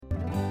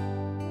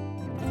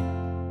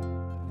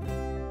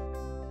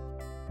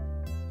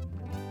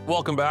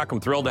Welcome back. I'm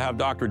thrilled to have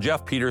Dr.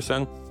 Jeff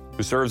Peterson,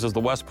 who serves as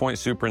the West Point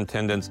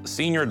Superintendent's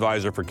Senior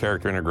Advisor for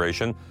Character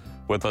Integration,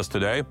 with us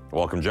today.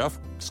 Welcome, Jeff.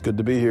 It's good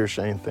to be here,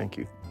 Shane. Thank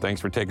you. Thanks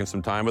for taking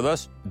some time with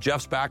us.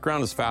 Jeff's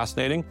background is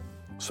fascinating,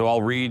 so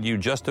I'll read you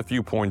just a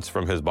few points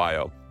from his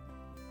bio.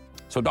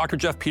 So Dr.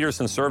 Jeff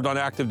Peterson served on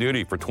active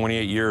duty for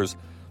 28 years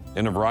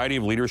in a variety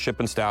of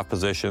leadership and staff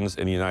positions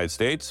in the United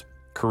States,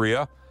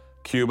 Korea,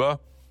 Cuba,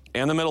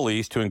 and the Middle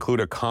East, to include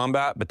a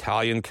combat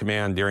battalion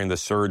command during the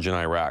surge in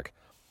Iraq.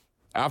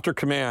 After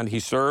command, he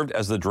served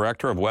as the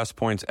director of West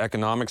Point's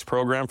economics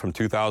program from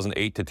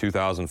 2008 to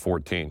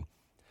 2014.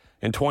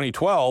 In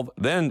 2012,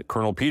 then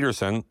Colonel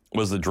Peterson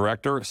was the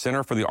director,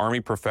 Center for the Army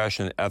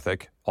Profession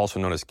Ethic, also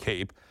known as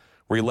CAPE,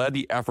 where he led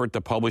the effort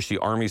to publish the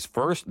Army's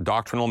first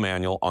doctrinal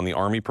manual on the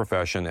Army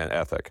profession and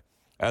ethic.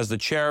 As the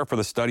chair for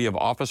the study of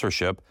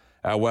officership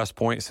at West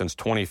Point since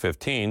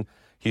 2015,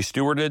 he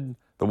stewarded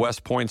the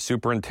West Point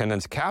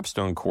Superintendent's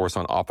capstone course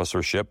on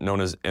officership, known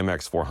as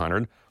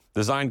MX400,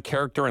 designed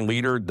character and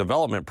leader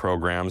development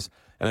programs,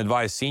 and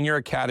advised senior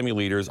academy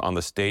leaders on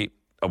the state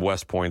of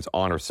West Point's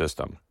honor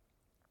system.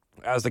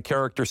 As the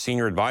character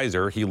senior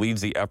advisor, he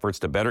leads the efforts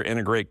to better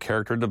integrate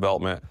character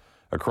development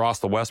across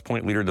the West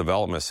Point leader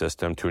development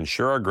system to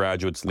ensure our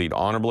graduates lead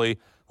honorably,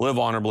 live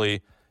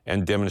honorably,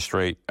 and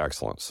demonstrate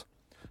excellence.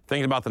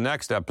 Thinking about the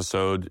next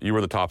episode, you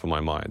were the top of my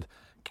mind.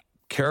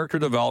 Character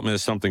development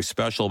is something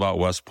special about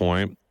West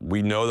Point.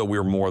 We know that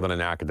we're more than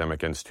an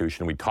academic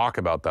institution. We talk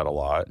about that a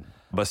lot.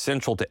 But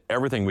central to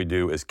everything we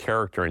do is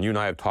character, and you and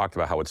I have talked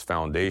about how it's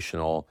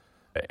foundational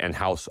and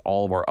how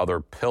all of our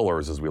other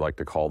pillars, as we like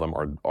to call them,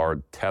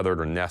 are tethered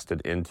or nested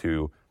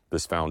into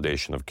this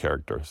foundation of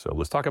character. So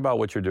let's talk about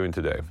what you're doing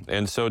today.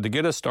 And so to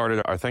get us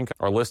started, I think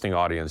our listening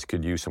audience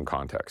could use some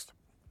context.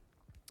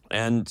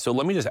 And so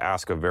let me just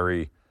ask a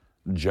very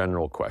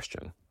general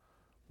question.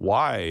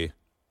 Why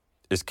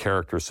is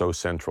character so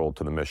central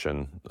to the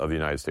mission of the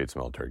United States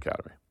Military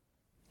Academy?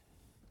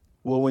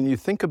 Well, when you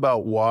think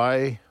about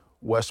why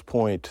West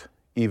Point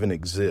even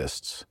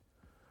exists,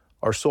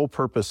 our sole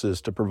purpose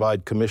is to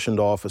provide commissioned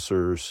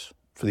officers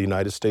for the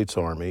United States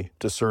Army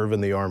to serve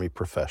in the Army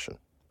profession.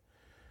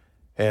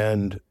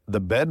 And the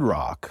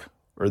bedrock,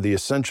 or the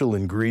essential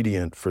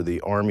ingredient for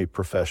the Army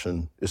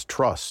profession, is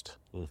trust.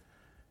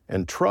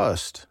 And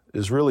trust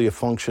is really a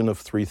function of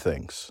three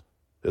things,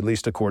 at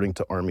least according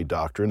to Army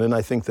doctrine, and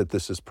I think that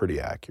this is pretty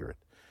accurate.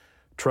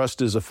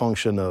 Trust is a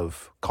function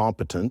of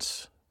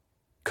competence,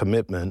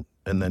 commitment,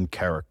 and then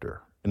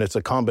character. And it's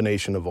a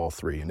combination of all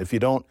three. And if you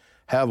don't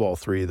have all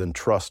three, then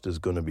trust is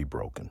going to be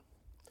broken.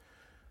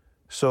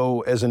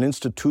 So as an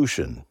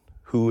institution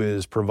who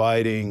is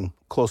providing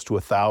close to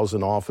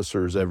 1,000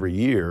 officers every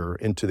year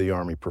into the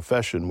Army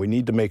profession, we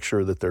need to make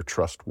sure that they're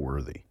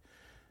trustworthy.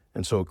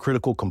 And so a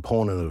critical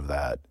component of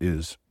that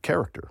is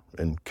character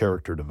and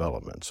character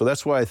development. So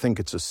that's why I think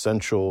it's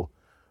essential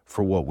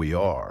for what we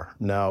are.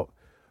 Now,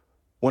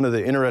 one of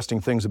the interesting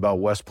things about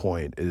West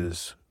Point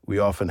is we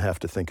often have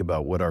to think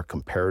about what our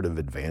comparative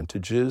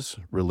advantage is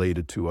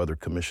related to other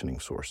commissioning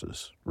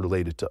sources,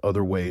 related to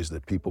other ways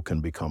that people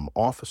can become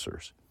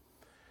officers.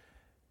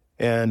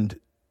 And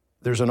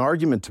there's an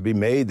argument to be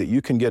made that you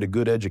can get a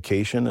good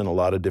education in a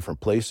lot of different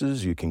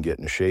places, you can get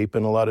in shape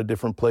in a lot of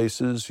different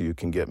places, you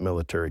can get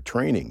military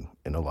training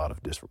in a lot of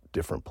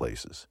different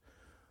places.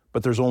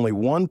 But there's only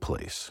one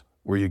place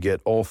where you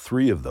get all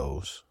three of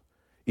those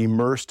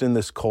immersed in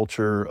this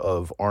culture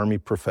of Army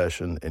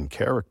profession and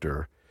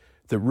character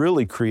that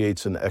really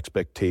creates an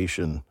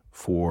expectation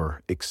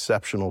for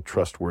exceptional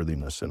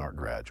trustworthiness in our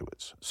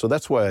graduates. So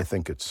that's why I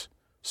think it's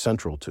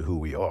central to who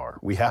we are.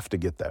 We have to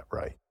get that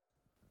right.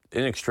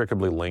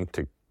 Inextricably linked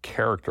to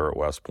character at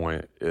West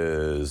Point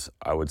is,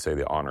 I would say,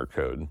 the honor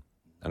code.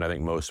 And I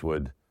think most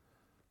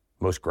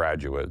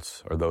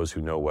graduates, or those who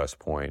know West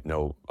Point,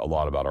 know a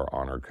lot about our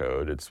honor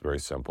code. It's very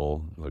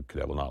simple. The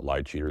cadet will not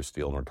lie, cheat, or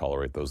steal, nor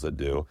tolerate those that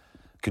do.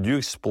 Could you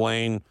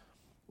explain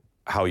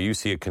how you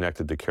see it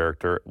connected to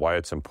character, why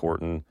it's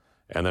important,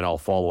 and then I'll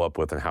follow up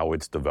with how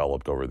it's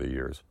developed over the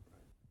years?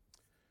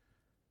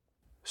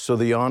 So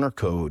the honor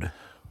code,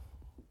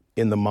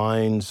 in the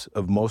minds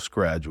of most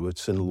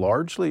graduates, and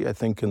largely I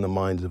think in the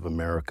minds of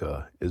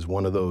America, is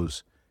one of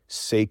those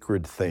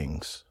sacred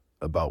things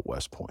about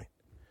West Point.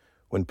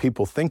 When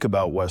people think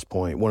about West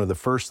Point, one of the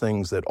first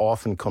things that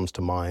often comes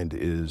to mind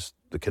is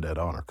the Cadet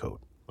Honor Code.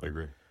 I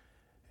agree.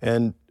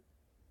 And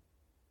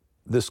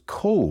this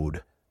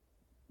code,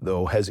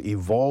 though, has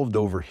evolved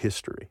over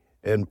history.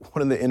 And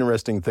one of the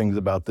interesting things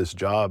about this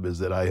job is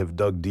that I have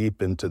dug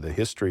deep into the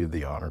history of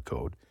the Honor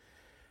Code.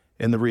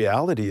 And the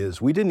reality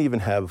is we didn't even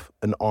have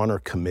an honor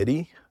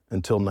committee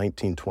until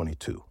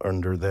 1922,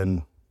 under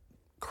then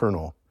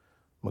Colonel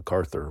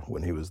MacArthur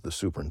when he was the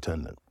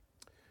superintendent.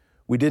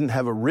 We didn't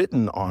have a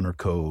written honor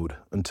code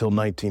until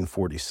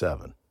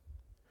 1947.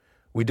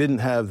 We didn't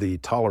have the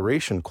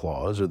toleration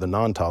clause or the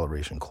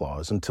non-toleration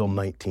clause until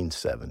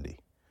 1970.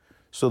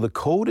 So the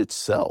code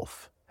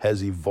itself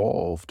has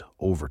evolved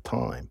over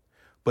time,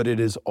 but it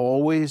has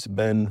always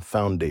been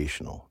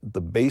foundational.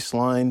 The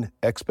baseline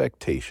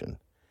expectation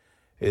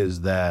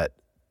is that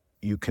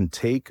you can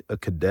take a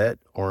cadet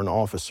or an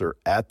officer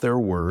at their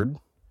word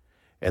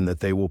and that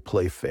they will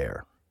play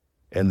fair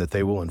and that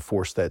they will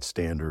enforce that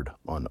standard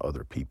on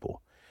other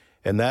people.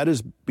 And that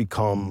has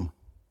become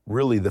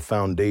really the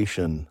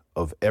foundation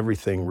of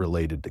everything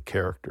related to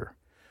character.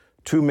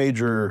 Two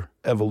major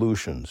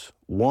evolutions.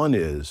 One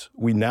is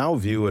we now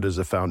view it as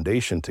a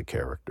foundation to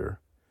character.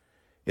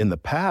 In the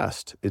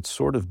past, it's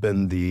sort of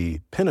been the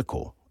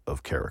pinnacle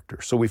of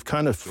character. So we've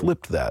kind of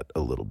flipped that a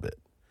little bit.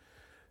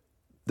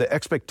 The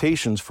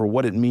expectations for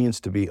what it means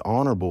to be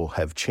honorable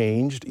have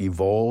changed,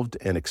 evolved,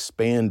 and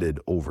expanded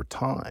over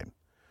time.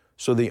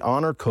 So the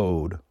honor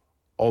code,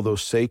 although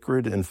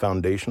sacred and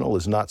foundational,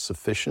 is not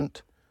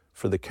sufficient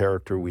for the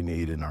character we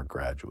need in our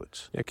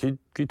graduates. Yeah, can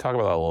you talk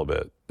about that a little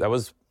bit?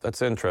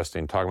 That's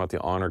interesting, talking about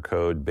the honor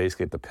code,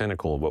 basically at the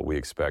pinnacle of what we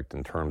expect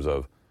in terms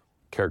of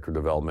character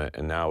development,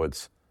 and now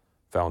it's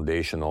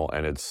foundational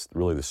and it's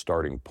really the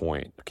starting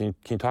point. Can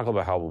you talk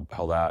about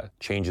how that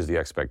changes the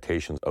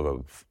expectations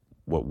of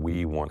what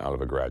we want out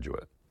of a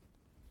graduate?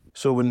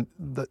 So when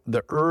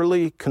the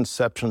early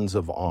conceptions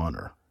of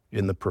honor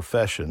in the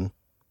profession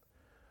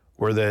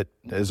were that,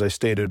 as I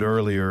stated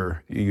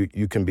earlier,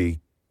 you can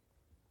be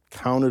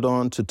counted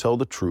on to tell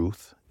the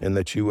truth and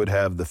that you would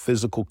have the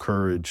physical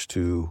courage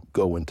to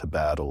go into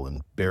battle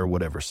and bear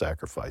whatever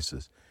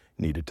sacrifices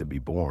needed to be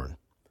borne.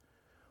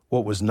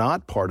 What was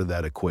not part of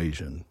that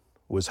equation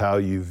was how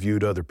you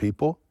viewed other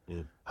people,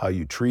 how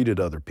you treated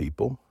other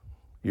people.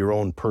 Your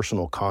own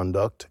personal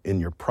conduct in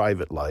your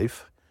private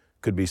life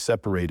could be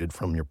separated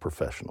from your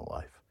professional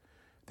life.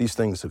 These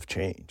things have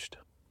changed.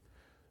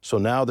 So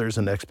now there's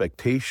an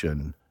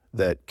expectation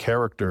that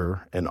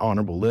character and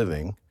honorable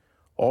living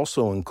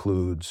also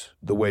includes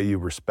the way you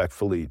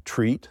respectfully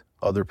treat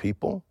other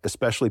people,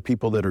 especially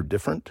people that are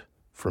different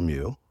from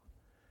you.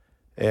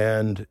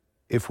 And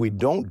if we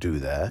don't do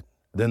that,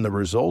 then the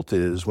result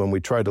is when we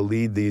try to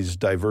lead these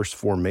diverse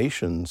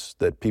formations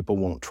that people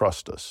won't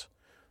trust us.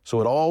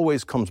 So it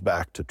always comes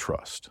back to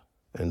trust.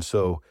 And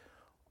so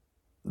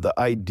the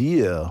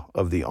idea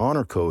of the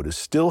honor code is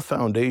still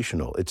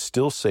foundational, it's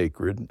still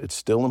sacred, it's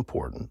still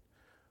important,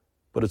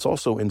 but it's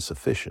also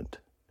insufficient.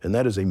 And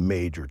that is a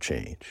major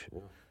change.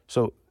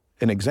 So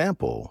an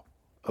example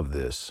of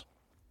this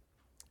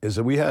is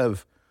that we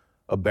have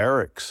a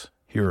barracks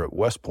here at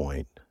West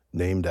Point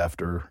named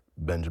after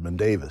Benjamin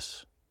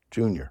Davis,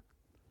 Jr.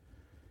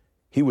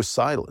 He was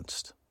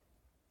silenced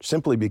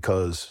simply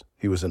because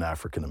he was an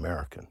African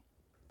American.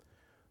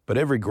 But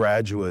every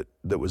graduate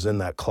that was in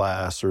that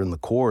class or in the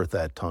Corps at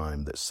that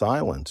time that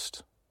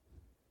silenced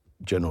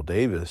General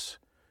Davis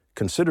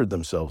considered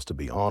themselves to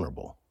be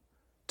honorable.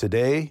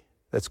 Today,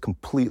 that's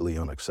completely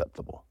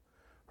unacceptable,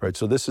 right?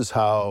 So this is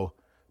how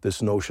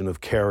this notion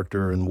of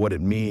character and what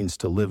it means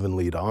to live and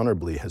lead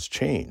honorably has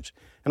changed.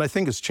 And I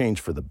think it's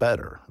changed for the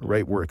better,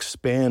 right? We're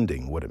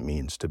expanding what it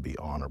means to be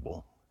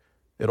honorable.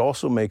 It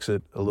also makes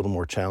it a little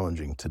more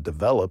challenging to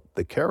develop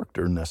the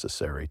character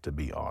necessary to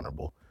be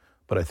honorable.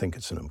 But I think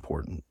it's an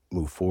important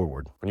move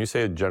forward. When you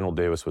say General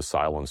Davis was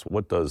silenced,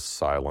 what does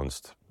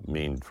silenced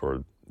mean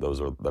for those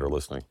that are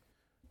listening?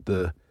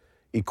 The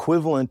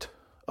equivalent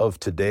of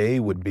today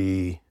would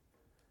be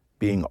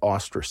being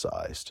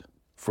ostracized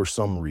for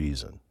some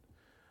reason.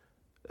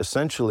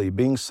 Essentially,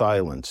 being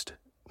silenced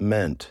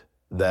meant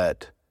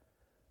that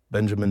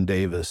Benjamin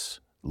Davis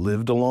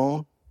lived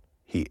alone,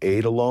 he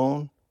ate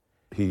alone,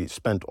 he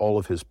spent all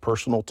of his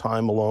personal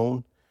time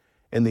alone,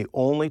 and the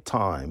only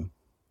time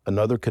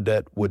another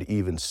cadet would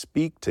even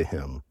speak to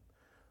him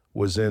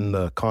was in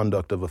the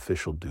conduct of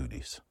official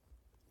duties.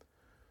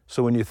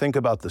 So when you think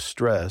about the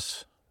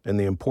stress and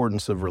the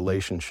importance of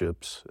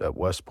relationships at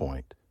West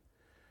Point,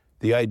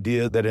 the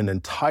idea that an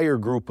entire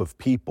group of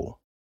people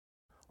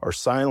are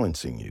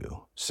silencing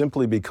you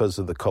simply because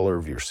of the color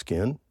of your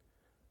skin,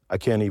 I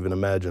can't even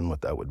imagine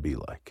what that would be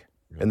like.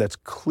 And that's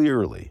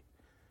clearly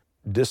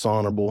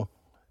dishonorable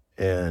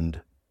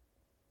and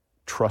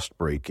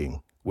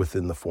trust-breaking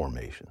within the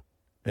formation.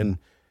 And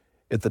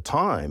at the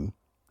time,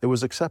 it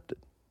was accepted.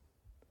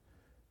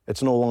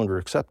 It's no longer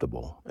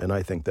acceptable, and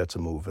I think that's a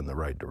move in the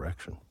right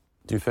direction.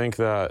 Do you think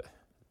that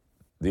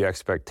the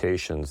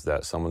expectations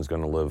that someone's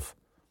going to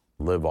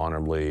live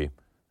honorably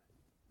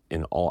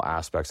in all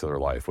aspects of their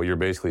life, what you're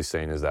basically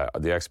saying is that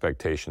the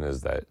expectation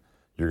is that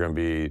you're going to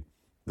be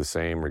the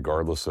same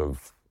regardless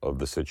of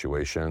the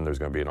situation. There's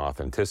going to be an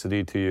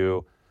authenticity to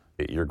you.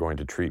 You're going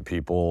to treat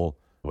people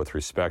with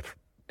respect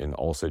in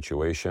all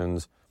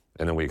situations.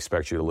 And then we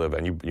expect you to live.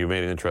 And you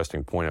made an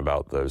interesting point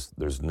about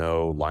there's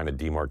no line of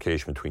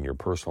demarcation between your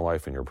personal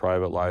life and your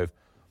private life.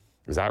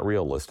 Is that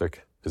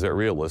realistic? Is it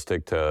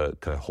realistic to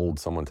hold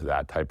someone to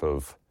that type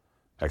of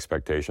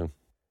expectation?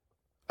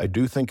 I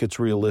do think it's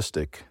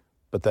realistic,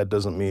 but that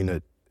doesn't mean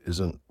it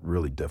isn't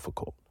really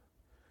difficult.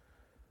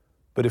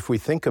 But if we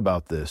think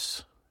about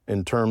this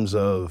in terms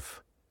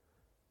of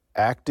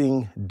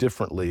acting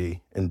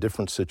differently in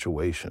different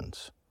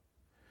situations,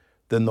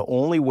 then the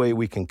only way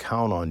we can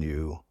count on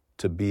you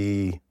to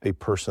be a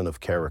person of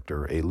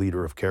character, a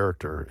leader of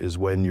character, is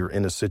when you're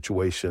in a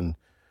situation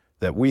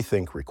that we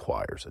think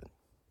requires it.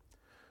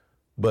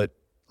 But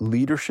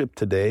leadership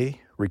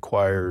today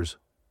requires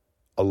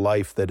a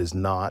life that is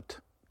not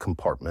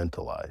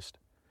compartmentalized.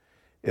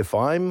 If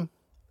I'm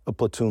a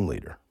platoon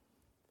leader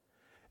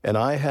and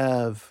I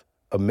have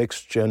a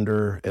mixed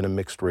gender and a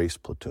mixed race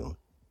platoon,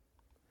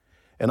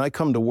 and I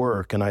come to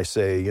work and I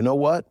say, you know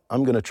what?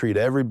 I'm going to treat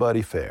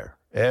everybody fair.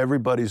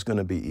 Everybody's going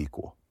to be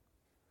equal.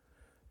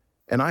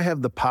 And I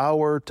have the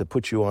power to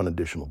put you on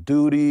additional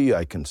duty.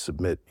 I can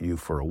submit you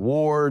for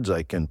awards.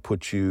 I can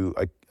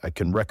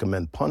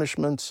recommend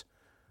punishments.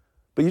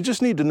 But you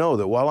just need to know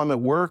that while I'm at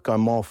work,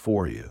 I'm all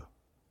for you.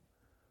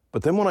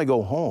 But then when I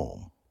go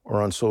home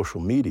or on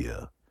social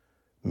media,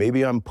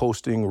 maybe I'm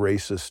posting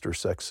racist or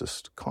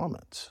sexist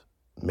comments.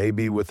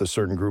 Maybe with a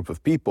certain group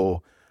of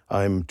people,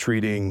 I'm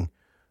treating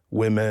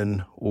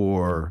women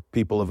or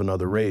people of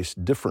another race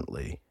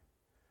differently.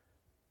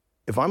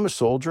 If I'm a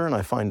soldier and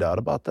I find out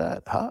about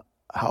that,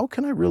 how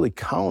can I really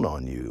count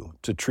on you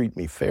to treat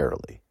me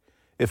fairly?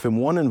 If in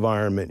one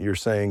environment you're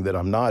saying that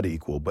I'm not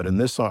equal, but in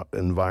this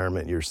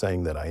environment you're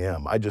saying that I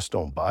am, I just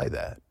don't buy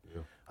that.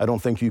 Yeah. I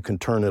don't think you can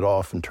turn it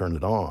off and turn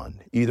it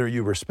on. Either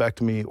you respect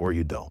me or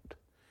you don't.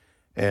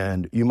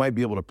 And you might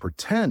be able to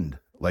pretend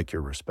like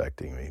you're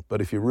respecting me,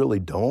 but if you really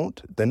don't,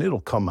 then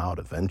it'll come out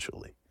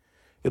eventually.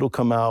 It'll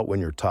come out when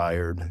you're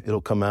tired.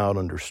 It'll come out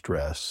under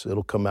stress.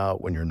 It'll come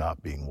out when you're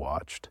not being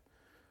watched.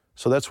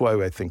 So that's why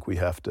I think we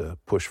have to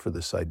push for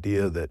this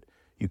idea that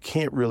you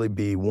can't really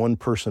be one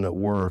person at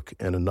work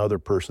and another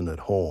person at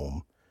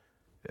home,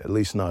 at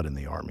least not in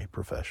the Army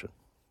profession.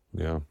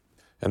 Yeah.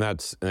 And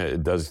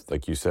it does,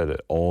 like you said,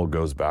 it all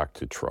goes back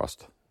to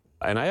trust.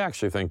 And I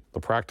actually think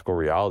the practical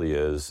reality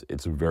is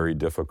it's very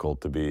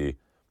difficult to be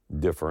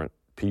different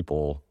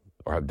people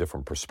or have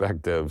different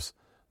perspectives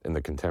in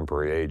the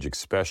contemporary age,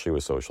 especially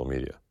with social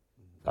media.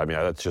 I mean,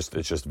 it's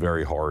just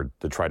very hard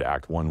to try to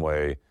act one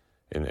way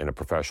in a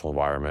professional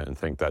environment and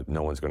think that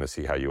no one's going to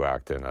see how you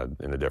act in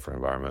a different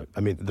environment. I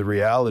mean, the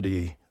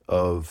reality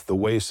of the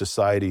way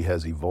society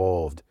has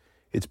evolved,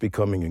 it's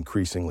becoming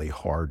increasingly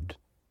hard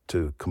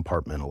to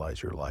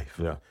compartmentalize your life.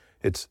 Yeah.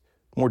 It's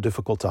more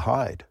difficult to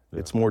hide. Yeah.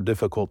 It's more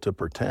difficult to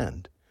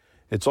pretend.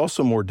 It's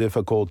also more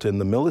difficult in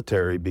the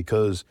military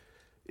because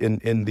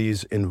in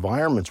these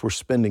environments, we're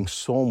spending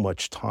so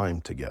much time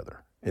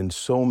together in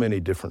so many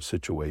different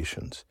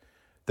situations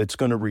that's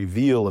going to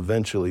reveal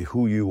eventually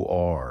who you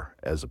are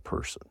as a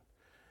person.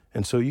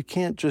 And so you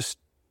can't just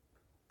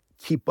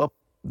keep up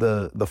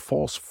the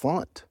false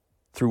front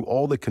through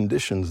all the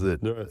conditions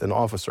that an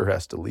officer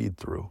has to lead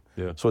through.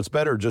 Yeah. So it's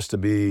better just to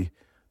be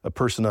a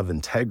person of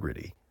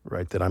integrity,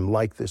 right? That I'm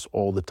like this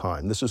all the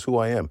time. This is who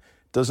I am.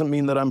 Doesn't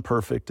mean that I'm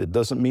perfect. It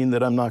doesn't mean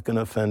that I'm not going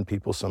to offend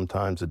people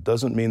sometimes. It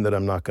doesn't mean that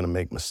I'm not going to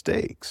make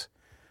mistakes.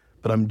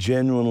 But I'm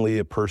genuinely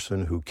a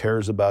person who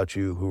cares about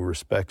you, who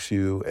respects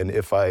you. And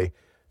if I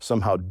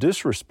somehow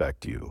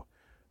disrespect you,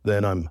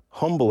 then I'm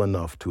humble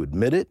enough to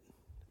admit it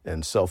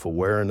and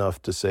self-aware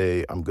enough to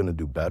say, I'm going to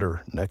do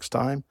better next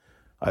time.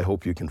 I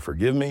hope you can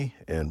forgive me,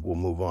 and we'll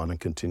move on and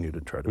continue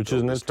to try to Which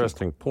is an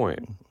interesting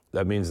point.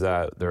 That means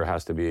that there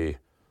has to be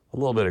a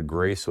little bit of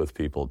grace with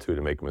people, too,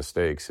 to make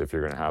mistakes if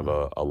you're going to have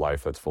a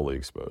life that's fully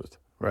exposed.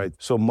 Right.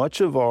 So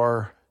much of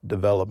our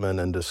development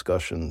and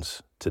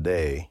discussions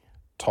today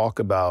talk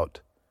about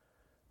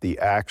the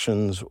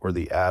actions or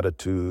the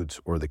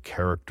attitudes or the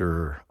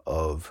character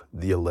of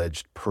the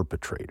alleged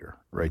perpetrator,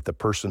 right? The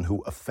person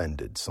who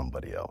offended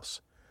somebody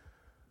else.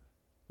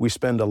 We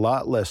spend a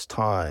lot less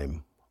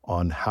time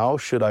on how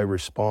should I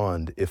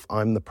respond if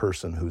I'm the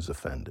person who's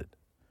offended.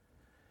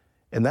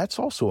 And that's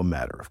also a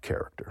matter of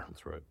character.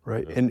 That's right.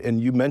 Right? Yeah.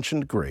 And you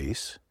mentioned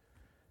grace.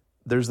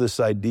 There's this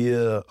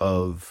idea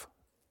of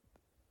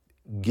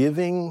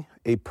giving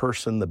a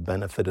person the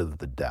benefit of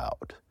the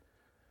doubt.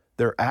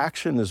 Their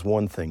action is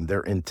one thing,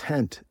 their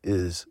intent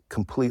is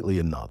completely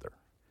another.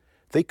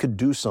 They could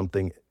do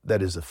something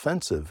that is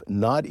offensive,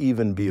 not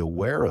even be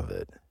aware of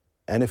it.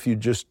 And if you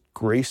just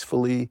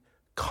gracefully,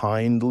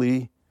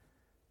 kindly,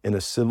 in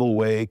a civil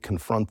way,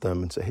 confront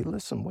them and say, hey,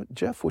 listen,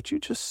 Jeff, what you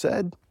just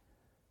said,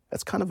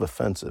 that's kind of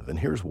offensive, and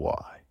here's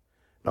why.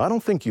 Now, I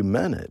don't think you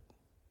meant it,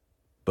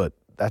 but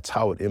that's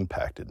how it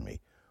impacted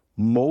me.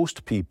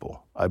 Most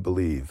people, I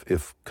believe,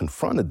 if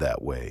confronted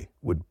that way,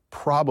 would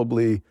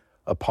probably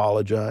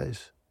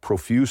apologize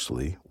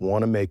profusely,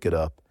 want to make it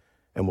up,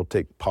 and will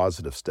take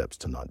positive steps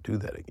to not do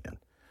that again.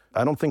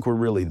 I don't think we're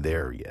really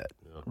there yet,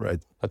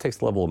 right? That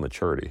takes a level of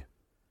maturity,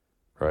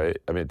 right?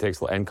 I mean, it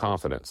takes, and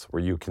confidence,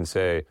 where you can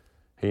say,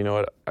 hey, you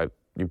know what,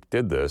 you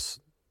did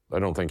this, I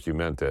don't think you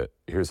meant it,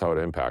 here's how it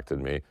impacted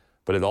me.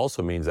 But it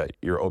also means that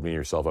you're opening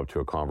yourself up to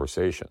a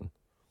conversation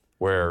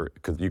where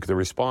the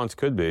response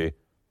could be,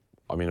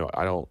 I mean,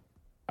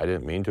 I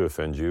didn't mean to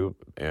offend you,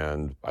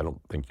 and I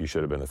don't think you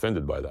should have been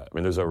offended by that. I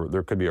mean,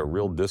 there could be a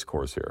real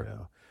discourse here.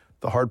 Yeah.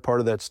 The hard part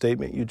of that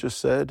statement you just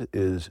said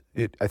is,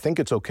 I think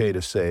it's okay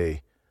to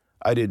say,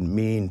 I didn't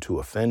mean to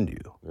offend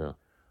you. Yeah.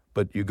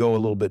 But you go a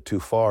little bit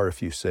too far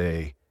if you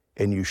say,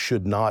 and you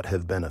should not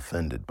have been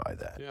offended by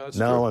that. Yeah, that's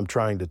now true. I'm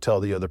trying to tell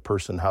the other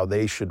person how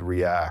they should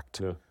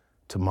react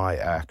to my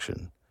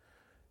action.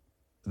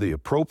 The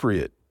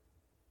appropriate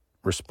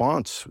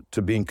response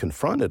to being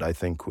confronted, I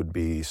think, would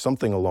be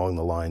something along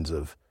the lines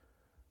of,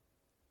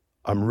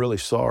 I'm really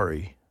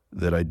sorry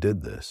that I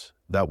did this.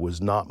 That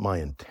was not my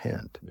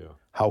intent. Yeah.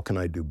 How can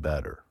I do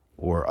better?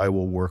 Or I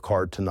will work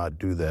hard to not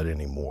do that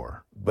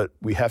anymore. But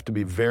we have to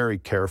be very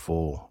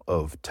careful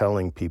of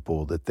telling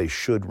people that they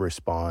should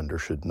respond or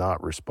should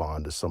not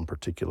respond to some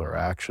particular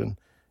action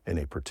in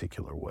a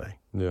particular way.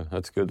 Yeah,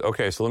 that's good.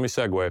 Okay, so let me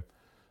segue.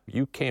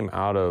 You came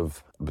out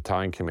of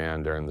battalion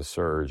command during the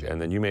surge,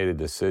 and then you made a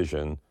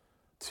decision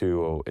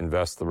to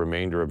invest the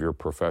remainder of your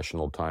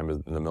professional time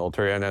in the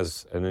military and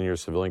in your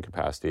civilian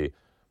capacity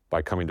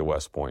by coming to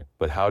West Point.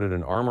 But how did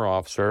an armor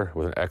officer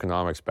with an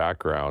economics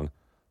background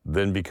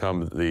then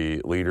become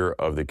the leader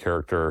of the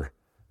character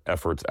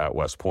efforts at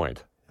West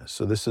Point?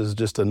 So this is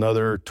just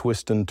another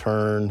twist and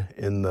turn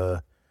in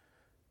the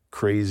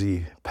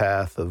crazy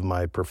path of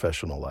my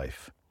professional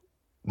life.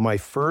 My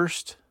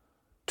first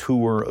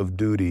tour of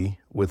duty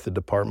with the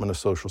Department of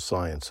Social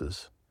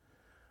Sciences,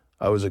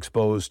 I was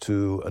exposed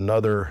to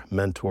another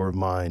mentor of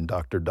mine,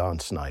 Dr. Don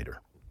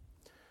Snyder.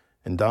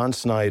 And Don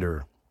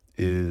Snyder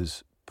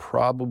is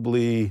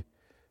probably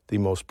the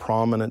most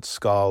prominent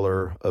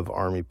scholar of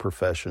Army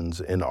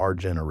professions in our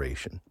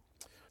generation.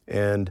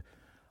 And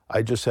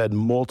I just had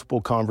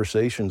multiple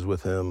conversations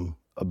with him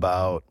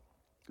about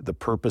the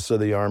purpose of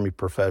the Army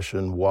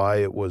profession, why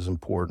it was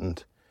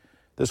important.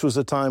 This was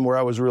a time where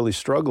I was really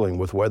struggling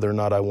with whether or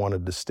not I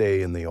wanted to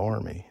stay in the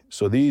Army.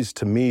 So these,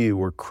 to me,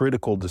 were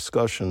critical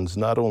discussions,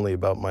 not only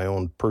about my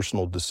own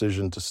personal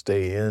decision to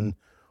stay in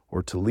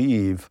or to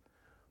leave,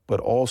 but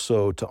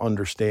also to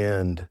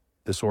understand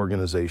this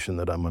organization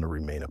that I'm going to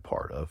remain a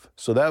part of.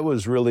 So that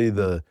was really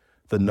the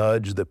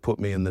nudge that put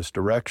me in this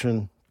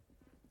direction.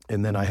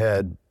 And then I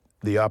had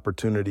the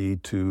opportunity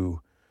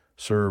to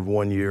serve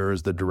 1 year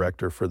as the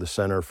director for the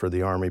Center for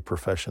the Army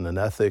Profession and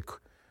Ethic.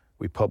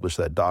 We published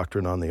that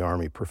doctrine on the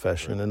Army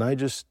profession, and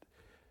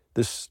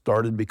this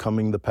started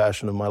becoming the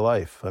passion of my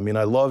life. I mean,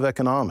 I love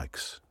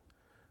economics.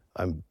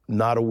 I'm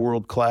not a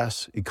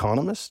world-class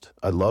economist.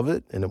 I love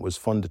it, and it was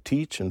fun to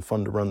teach and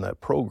fun to run that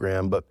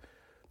program, but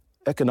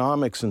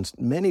economics in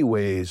many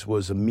ways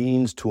was a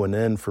means to an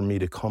end for me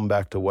to come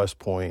back to West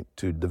Point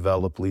to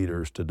develop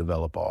leaders, to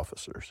develop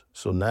officers.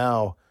 So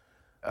now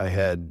I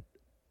had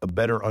a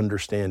better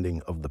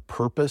understanding of the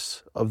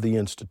purpose of the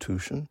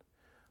institution.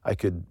 I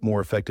could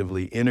more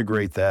effectively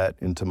integrate that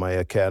into my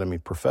academy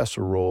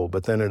professor role,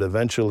 but then it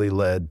eventually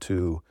led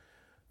to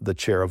the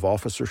chair of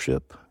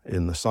officership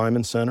in the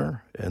Simon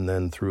Center, and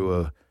then through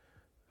a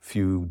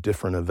few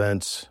different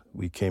events,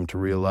 we came to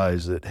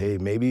realize that, hey,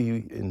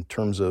 maybe in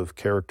terms of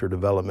character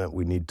development,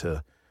 we need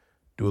to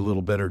do a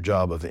little better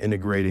job of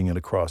integrating it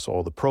across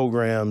all the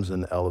programs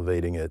and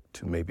elevating it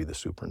to maybe the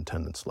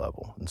superintendent's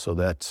level. And so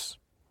that's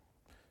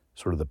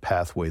sort of the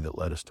pathway that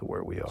led us to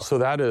where we are. So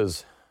that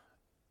is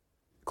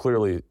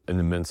clearly an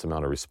immense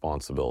amount of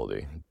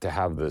responsibility to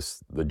have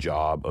the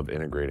job of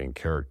integrating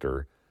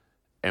character.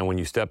 And when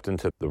you stepped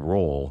into the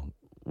role,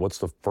 what's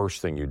the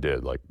first thing you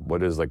did? Like,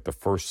 what is like the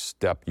first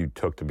step you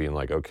took to being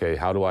like, okay,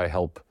 how do I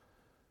help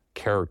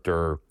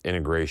character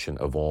integration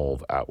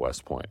evolve at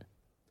West Point?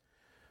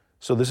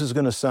 So this is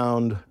going to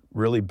sound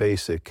really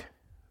basic,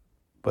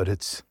 but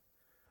it's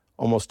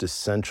almost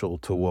essential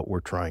to what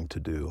we're trying to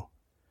do.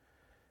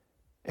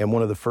 And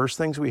one of the first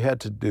things we had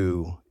to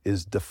do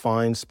is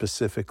define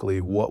specifically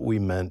what we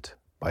meant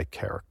by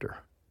character.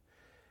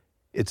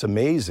 It's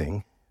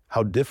amazing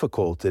how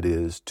difficult it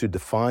is to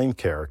define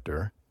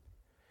character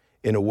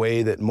in a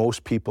way that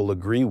most people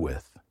agree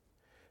with.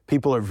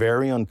 People are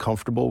very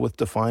uncomfortable with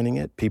defining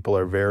it. People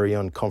are very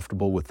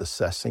uncomfortable with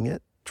assessing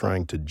it,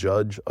 trying to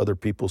judge other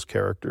people's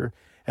character.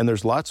 And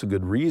there's lots of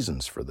good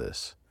reasons for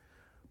this.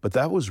 But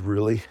that was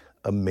really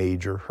a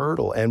major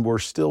hurdle, and we're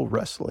still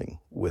wrestling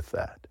with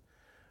that.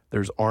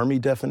 There's Army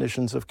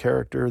definitions of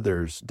character.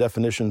 There's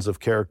definitions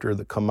of character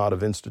that come out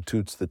of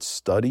institutes that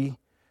study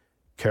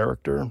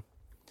character.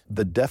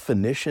 The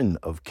definition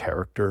of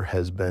character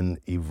has been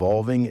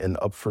evolving and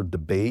up for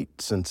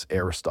debate since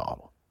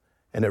Aristotle,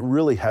 and it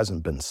really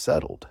hasn't been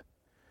settled.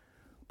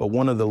 But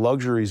one of the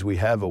luxuries we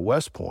have at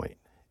West Point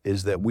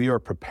is that we are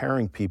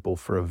preparing people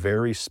for a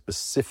very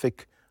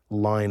specific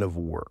line of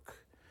work.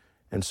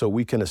 And so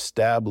we can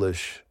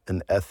establish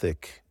an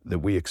ethic that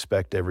we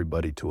expect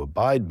everybody to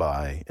abide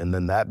by, and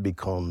then that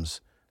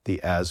becomes the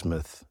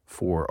azimuth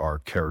for our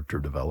character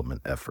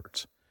development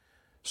efforts.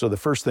 So the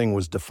first thing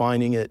was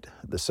defining it.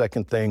 The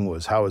second thing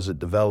was how is it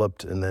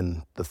developed? And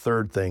then the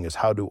third thing is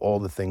how do all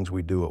the things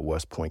we do at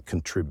West Point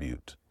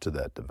contribute to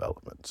that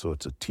development? So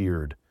it's a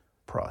tiered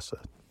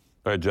process.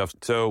 All right, Jeff.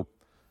 So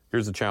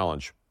here's the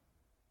challenge.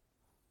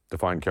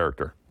 Define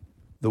character.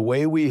 The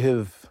way we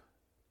have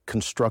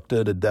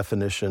constructed a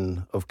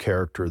definition of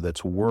character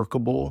that's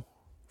workable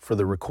for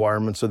the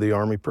requirements of the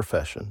Army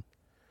profession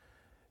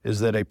is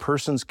that a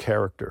person's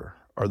character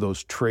are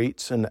those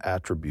traits and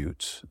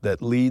attributes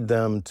that lead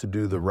them to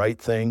do the right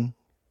thing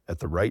at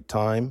the right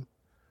time,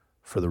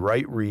 for the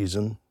right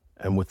reason,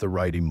 and with the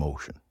right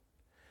emotion.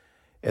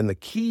 And the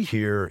key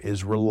here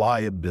is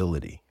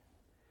reliability.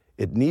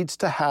 It needs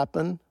to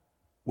happen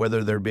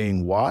whether they're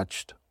being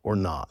watched or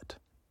not.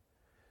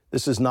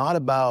 This is not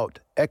about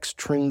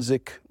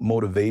extrinsic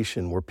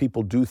motivation where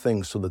people do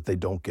things so that they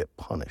don't get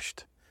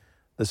punished.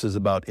 This is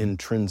about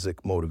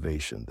intrinsic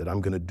motivation, that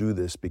I'm going to do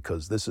this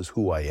because this is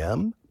who I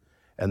am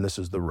and this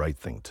is the right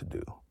thing to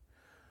do.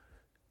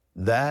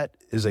 That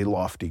is a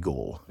lofty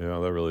goal. Yeah,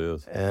 that really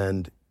is.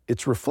 And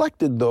it's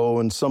reflected, though,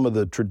 in some of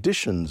the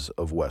traditions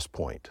of West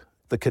Point.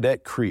 The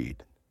Cadet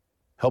Creed,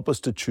 help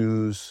us to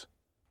choose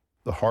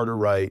the harder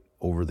right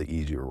over the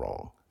easier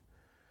wrong.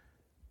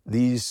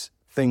 These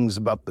things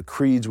about the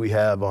creeds we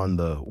have on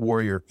the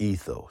warrior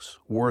ethos,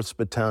 Worth's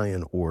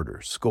battalion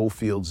orders,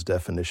 Schofield's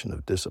definition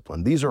of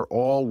discipline. These are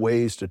all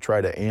ways to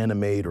try to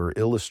animate or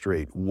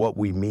illustrate what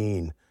we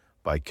mean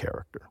by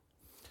character.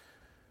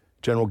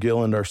 General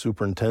Gilland, our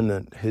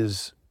superintendent,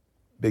 his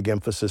big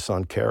emphasis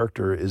on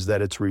character is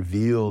that it's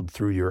revealed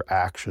through your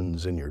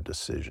actions and your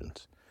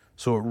decisions.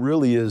 So it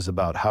really is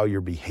about how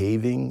you're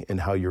behaving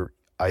and how you're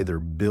either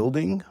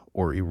building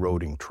or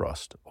eroding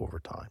trust over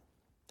time.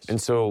 And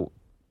so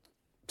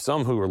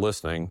some who are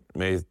listening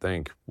may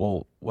think,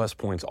 well, West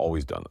Point's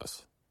always done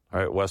this. All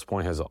right, West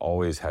Point has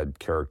always had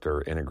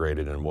character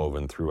integrated and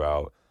woven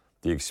throughout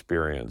the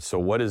experience. So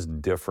what is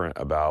different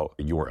about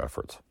your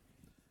efforts?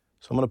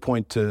 So I'm going to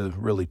point to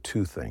really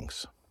two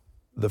things.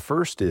 The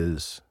first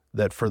is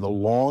that for the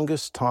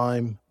longest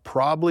time,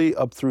 probably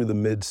up through the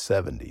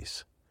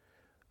mid-70s,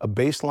 a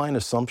baseline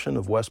assumption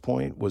of West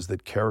Point was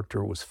that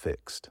character was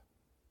fixed,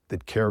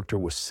 that character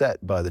was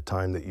set by the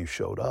time that you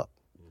showed up.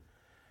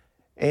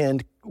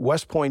 And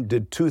West Point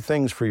did two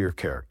things for your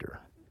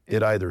character.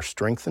 It either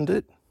strengthened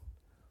it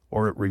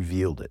or it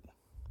revealed it.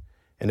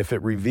 And if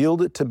it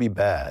revealed it to be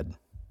bad,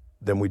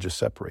 then we just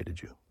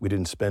separated you. We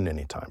didn't spend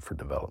any time for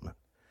development.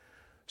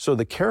 So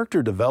the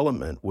character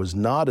development was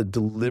not a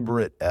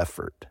deliberate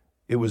effort.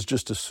 It was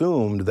just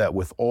assumed that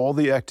with all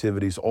the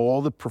activities,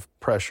 all the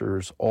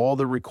pressures, all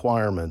the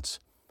requirements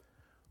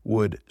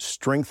would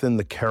strengthen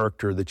the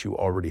character that you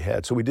already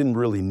had. So we didn't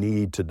really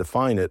need to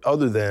define it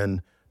other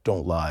than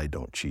don't lie,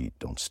 don't cheat,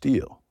 don't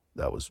steal.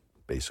 That was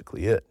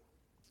basically it.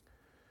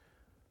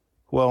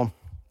 Well,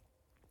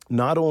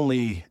 not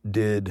only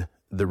did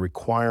the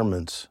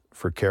requirements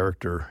for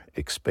character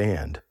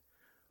expand,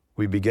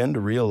 we began to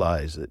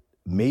realize that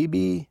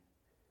maybe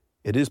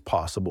it is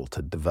possible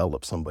to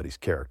develop somebody's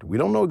character. We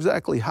don't know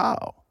exactly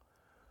how,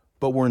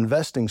 but we're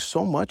investing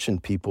so much in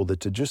people that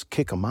to just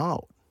kick them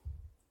out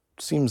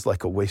seems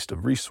like a waste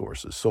of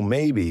resources. So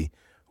maybe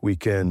we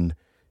can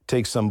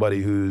take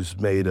somebody who's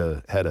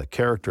had a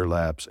character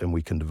lapse and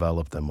we can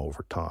develop them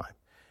over time.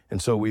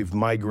 And so we've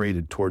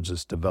migrated towards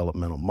this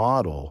developmental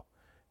model,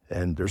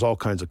 and there's all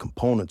kinds of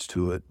components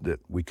to it that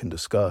we can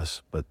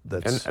discuss, but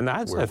that's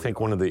I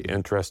think, one of the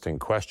interesting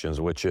questions,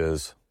 which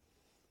is,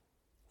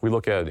 we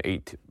look at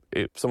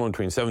someone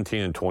between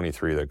 17 and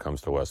 23 that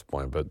comes to West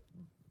Point, but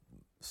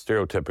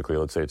stereotypically,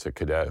 let's say it's a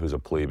cadet who's a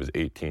plebe, is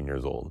 18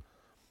 years old.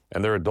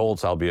 And they're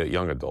adults, albeit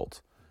young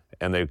adults.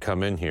 And they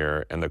come in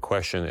here, and the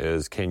question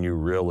is, can you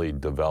really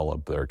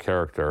develop their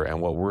character? And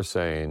what we're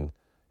saying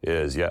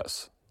is,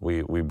 yes,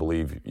 we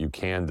believe you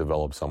can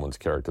develop someone's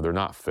character. They're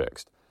not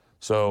fixed.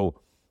 So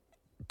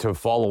to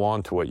follow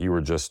on to what you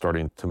were just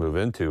starting to move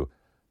into,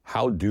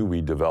 how do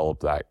we develop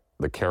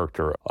the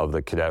character of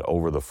the cadet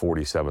over the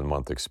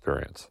 47-month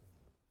experience?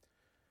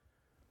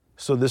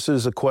 So this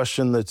is a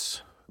question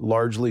that's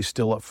largely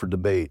still up for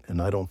debate,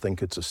 and I don't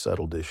think it's a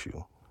settled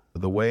issue.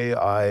 The way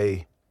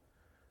I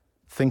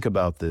think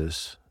about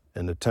this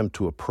and attempt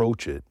to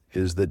approach it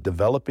is that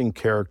developing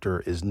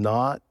character is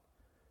not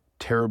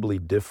terribly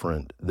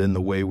different than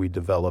the way we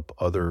develop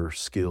other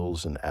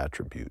skills and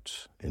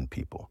attributes in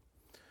people.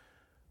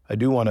 I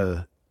do want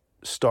to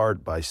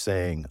start by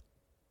saying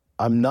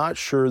I'm not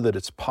sure that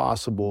it's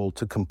possible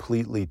to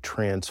completely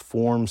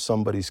transform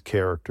somebody's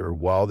character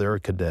while they're a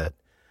cadet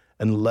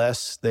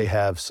unless they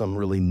have some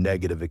really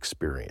negative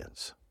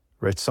experience,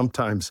 right?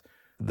 Sometimes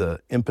the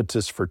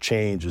impetus for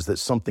change is that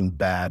something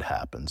bad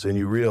happens and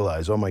you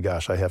realize, oh my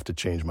gosh, I have to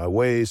change my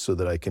ways so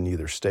that I can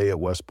either stay at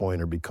West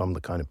Point or become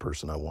the kind of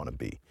person I want to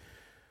be.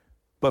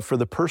 But for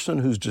the person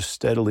who's just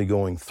steadily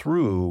going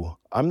through,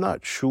 I'm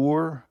not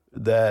sure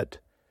that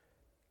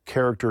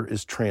character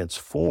is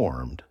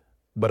transformed,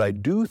 but I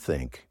do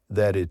think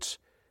that it's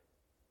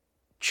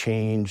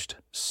changed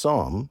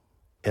some,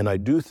 and I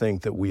do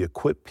think that we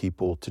equip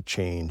people to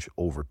change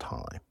over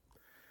time.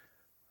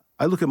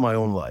 I look at my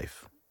own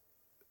life.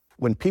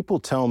 When people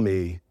tell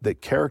me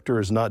that character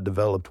is not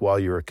developed while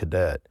you're a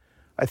cadet,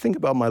 I think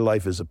about my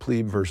life as a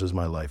plebe versus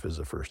my life as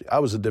a firstie. I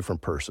was a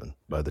different person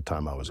by the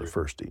time I was a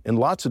firstie in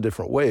lots of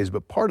different ways,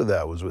 but part of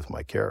that was with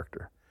my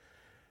character.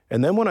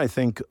 And then when I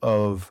think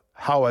of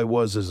how I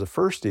was as a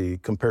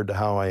firstie compared to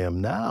how I am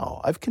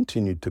now, I've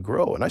continued to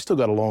grow, and I still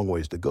got a long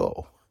ways to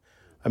go.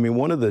 I mean,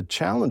 one of the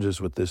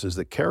challenges with this is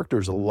that character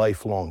is a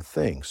lifelong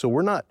thing. So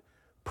we're not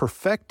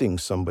perfecting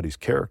somebody's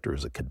character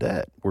as a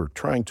cadet. We're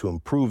trying to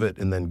improve it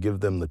and then give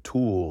them the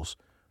tools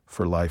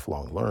for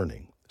lifelong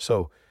learning.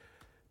 So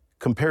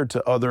compared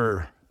to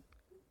other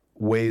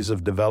ways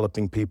of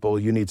developing people.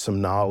 You need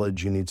some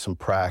knowledge, you need some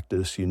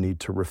practice, you need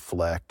to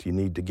reflect, you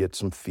need to get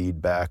some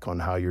feedback on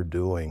how you're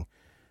doing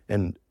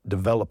and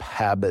develop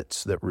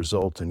habits that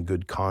result in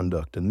good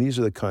conduct. And these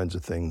are the kinds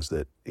of things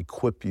that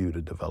equip you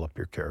to develop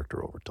your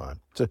character over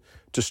time,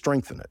 to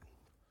strengthen it.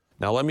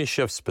 Now let me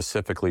shift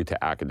specifically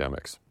to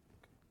academics.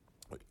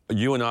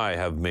 You and I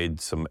have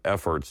made some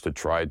efforts to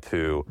try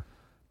to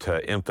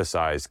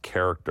emphasize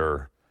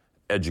character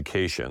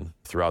education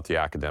throughout the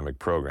academic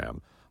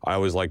program. I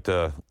always like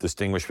to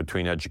distinguish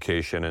between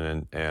education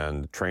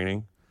and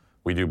training.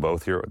 We do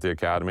both here at the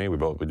Academy. We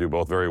do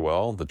both very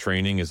well. The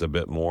training is a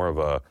bit more of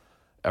a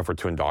effort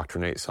to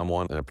indoctrinate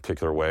someone in a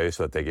particular way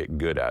so that they get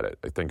good at it.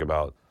 I think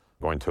about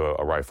going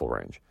to a rifle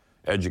range.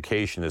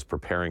 Education is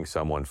preparing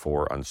someone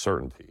for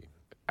uncertainty,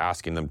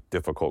 asking them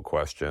difficult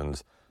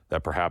questions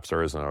that perhaps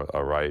there isn't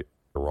a right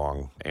or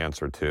wrong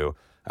answer to.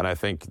 And I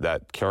think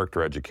that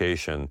character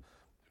education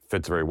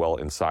fits very well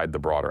inside the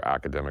broader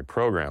academic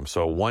program.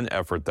 So one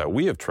effort that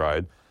we have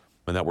tried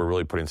and that we're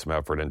really putting some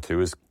effort into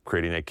is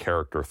creating a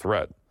character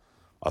thread.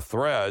 A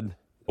thread,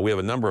 we have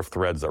a number of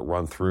threads that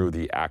run through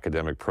the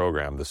academic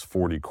program, this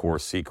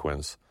 40-course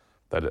sequence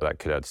that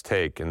cadets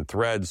take. And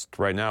threads,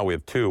 right now we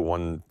have two,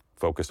 one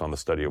focused on the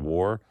study of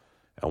war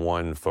and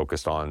one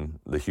focused on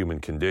the human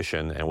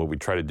condition. And what we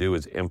try to do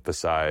is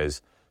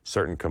emphasize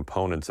certain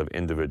components of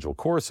individual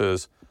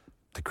courses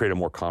to create a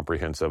more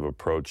comprehensive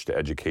approach to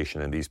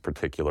education in these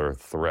particular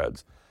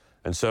threads.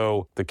 And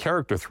so the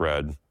character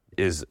thread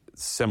is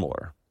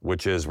similar,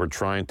 which is we're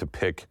trying to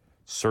pick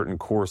certain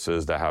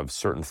courses that have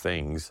certain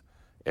things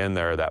in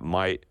there that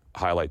might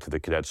highlight to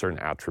the cadets certain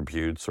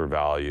attributes or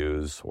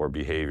values or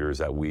behaviors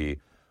that we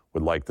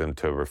would like them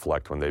to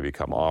reflect when they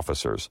become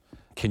officers.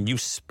 Can you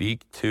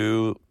speak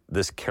to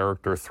this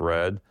character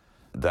thread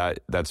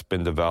that's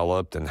been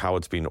developed and how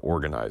it's being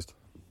organized?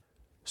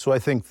 So I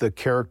think the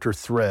character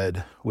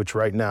thread, which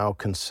right now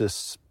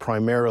consists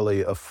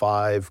primarily of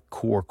 5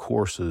 core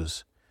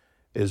courses,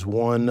 is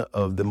one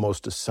of the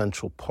most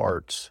essential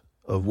parts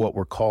of what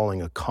we're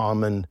calling a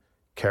common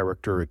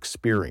character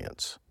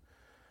experience.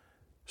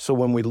 So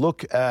when we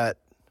look at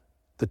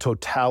the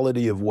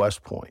totality of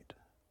West Point,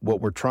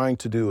 what we're trying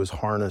to do is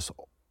harness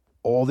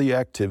all the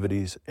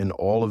activities in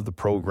all of the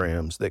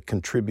programs that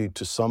contribute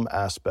to some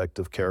aspect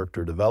of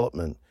character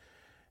development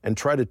and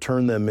try to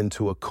turn them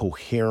into a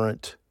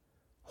coherent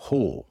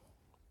whole,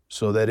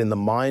 so that in the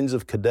minds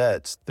of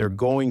cadets, they're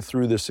going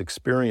through this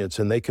experience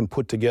and they can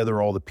put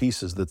together all the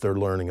pieces that they're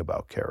learning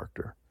about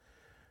character.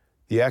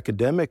 The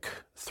academic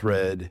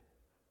thread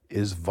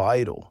is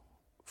vital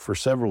for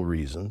several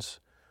reasons.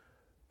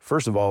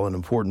 First of all, an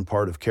important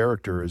part of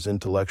character is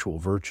intellectual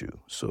virtue.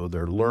 So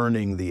they're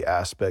learning the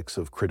aspects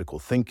of critical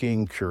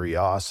thinking,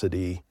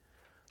 curiosity,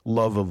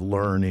 love of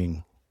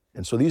learning.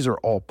 And so these are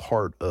all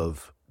part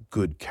of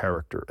good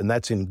character, and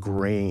that's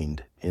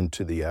ingrained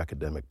into the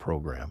academic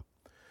program.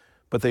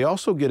 But they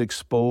also get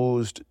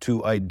exposed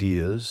to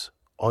ideas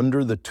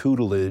under the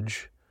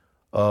tutelage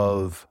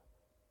of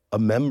a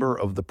member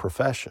of the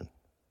profession.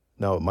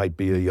 Now, it might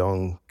be a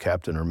young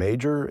captain or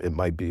major, it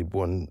might be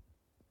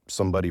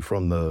somebody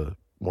from the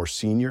more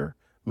senior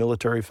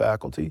military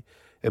faculty,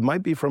 it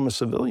might be from a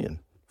civilian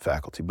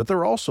faculty, but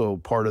they're also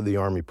part of the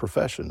Army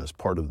profession as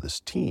part of this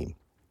team.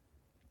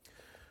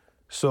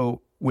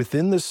 So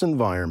within this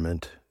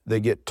environment, they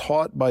get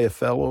taught by a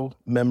fellow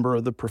member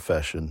of the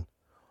profession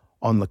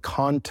on the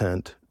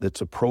content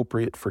that's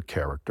appropriate for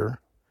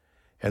character,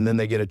 and then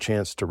they get a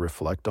chance to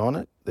reflect on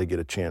it, they get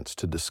a chance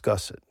to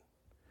discuss it.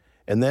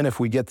 And then if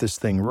we get this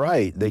thing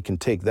right, they can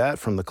take that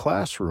from the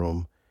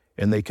classroom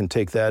and they can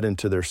take that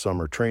into their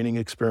summer training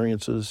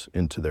experiences,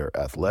 into their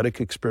athletic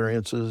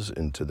experiences,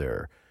 into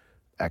their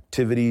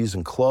activities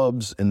and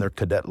clubs, in their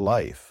cadet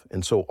life.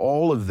 And so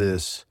all of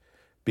this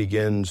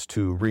begins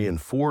to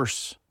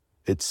reinforce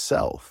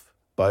itself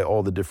by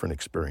all the different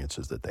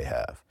experiences that they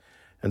have.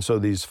 And so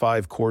these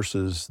 5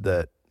 courses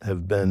that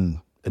have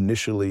been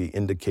initially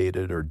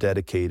indicated or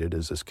dedicated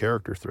as this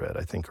character thread,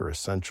 I think are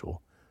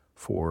essential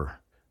for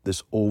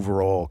this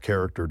overall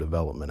character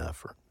development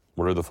effort.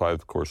 What are the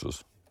 5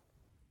 courses?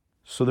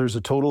 So there's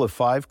a total of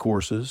 5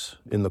 courses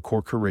in the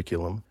core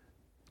curriculum.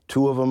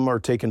 2 of them are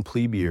taken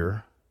plebe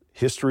year.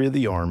 History of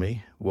the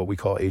Army, what we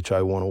call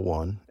HI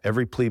 101.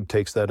 Every plebe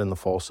takes that in the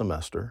fall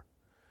semester.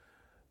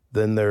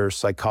 Then there's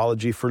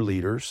Psychology for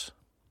Leaders.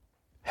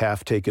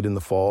 Half take it in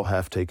the fall,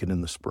 half take it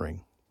in the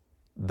spring.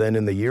 Then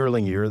in the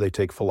yearling year, they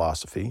take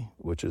Philosophy,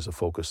 which is a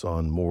focus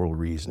on moral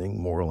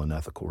reasoning, moral and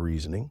ethical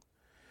reasoning.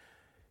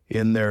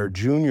 In their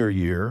junior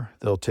year,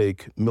 they'll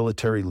take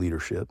Military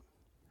Leadership.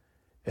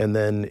 And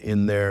then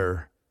in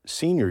their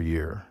senior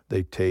year,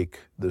 they take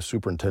the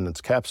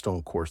superintendent's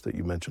capstone course that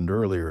you mentioned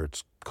earlier.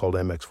 It's called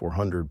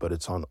MX400, but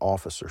it's on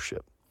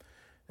officership.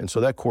 And so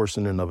that course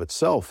in and of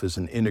itself is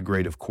an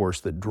integrative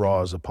course that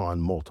draws upon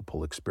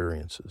multiple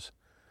experiences.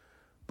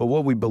 But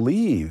what we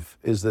believe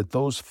is that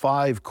those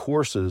 5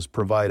 courses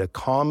provide a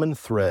common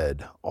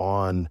thread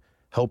on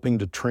helping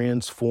to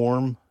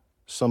transform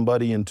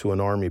somebody into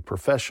an Army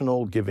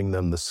professional, giving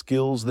them the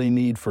skills they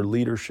need for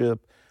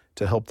leadership,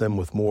 to help them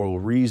with moral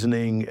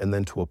reasoning, and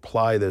then to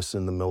apply this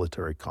in the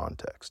military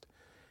context.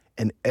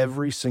 And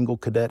every single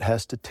cadet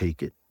has to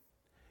take it.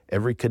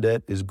 Every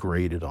cadet is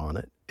graded on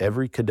it.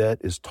 Every cadet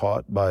is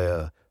taught by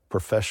a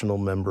professional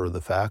member of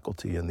the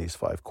faculty in these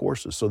 5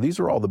 courses. So these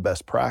are all the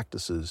best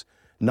practices,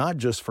 not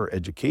just for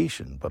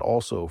education, but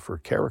also for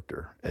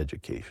character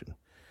education.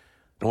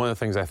 And one of the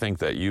things I think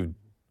that you've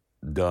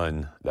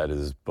done that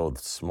is both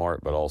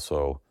smart but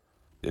also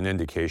an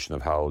indication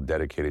of how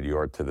dedicated you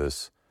are to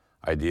this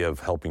idea of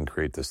helping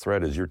create this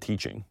thread is you're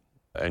teaching.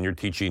 And you're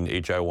teaching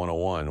HI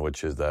 101,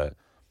 which is the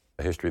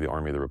history of the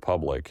Army of the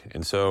Republic.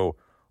 And so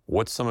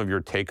what's some of your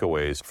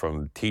takeaways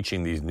from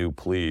teaching these new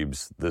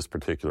plebes this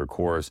particular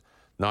course,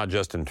 not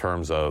just in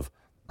terms of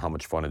how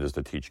much fun it is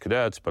to teach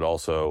cadets, but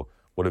also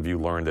what have you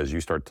learned as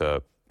you start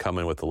to come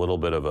in with a little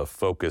bit of a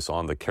focus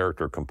on the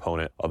character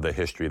component of the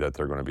history that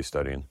they're going to be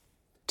studying?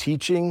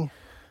 Teaching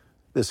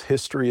this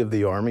history of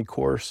the Army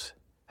course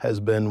has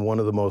been one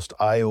of the most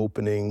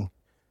eye-opening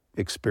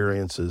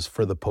experiences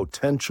for the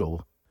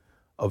potential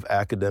of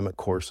academic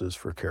courses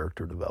for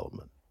character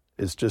development.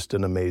 It's just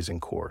an amazing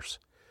course.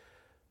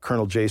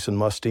 Colonel Jason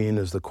Mustine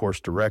is the course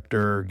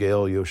director.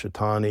 Gail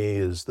Yoshitani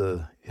is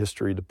the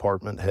history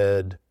department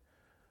head.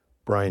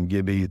 Brian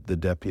Gibby, the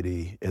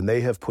deputy. And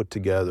they have put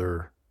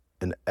together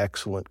an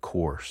excellent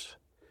course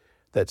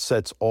that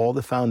sets all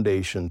the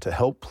foundation to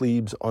help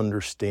plebes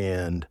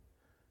understand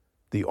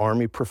the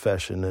Army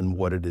profession and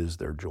what it is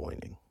they're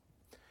joining.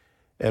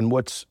 And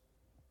what's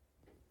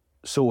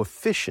so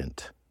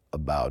efficient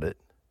about it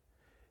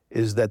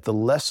is that the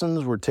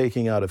lessons we're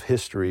taking out of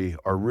history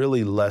are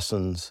really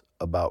lessons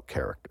about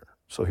character.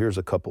 So here's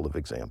a couple of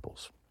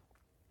examples.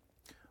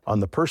 On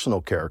the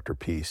personal character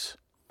piece,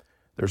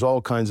 there's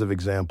all kinds of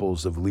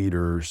examples of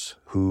leaders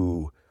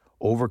who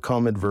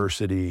overcome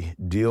adversity,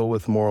 deal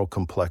with moral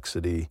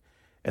complexity,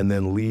 and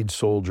then lead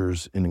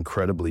soldiers in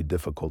incredibly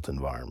difficult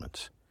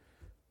environments.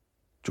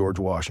 George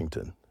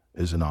Washington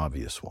is an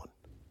obvious one.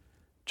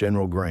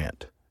 General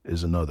Grant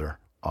is another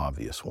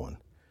obvious one.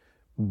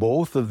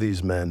 Both of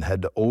these men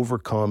had to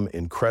overcome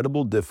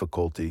incredible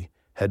difficulty,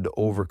 had to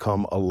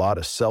overcome a lot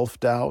of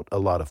self-doubt, a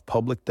lot of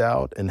public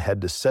doubt, and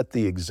had to set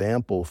the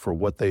example for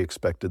what they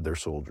expected their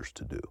soldiers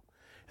to do.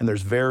 And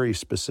there's very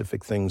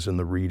specific things in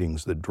the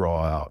readings that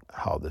draw out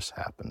how this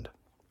happened.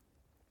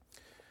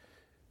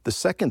 The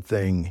second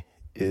thing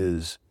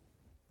is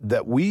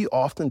that we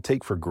often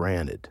take for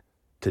granted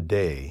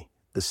today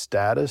the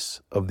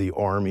status of the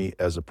Army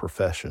as a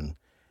profession,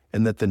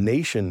 and that the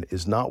nation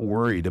is not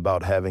worried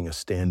about having a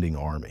standing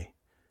Army.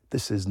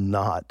 This is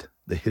not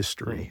the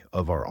history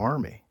of our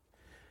Army.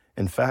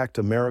 In fact,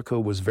 America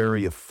was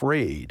very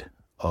afraid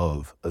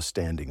of a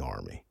standing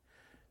Army.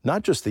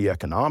 Not just the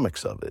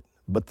economics of it,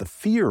 but the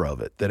fear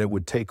of it, that it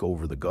would take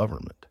over the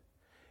government.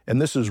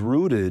 And this is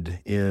rooted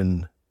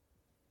in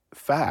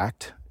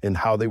fact in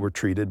how they were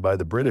treated by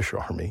the British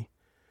Army.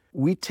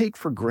 We take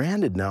for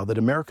granted now that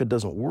America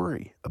doesn't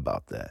worry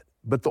about that.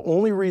 But the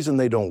only reason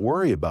they don't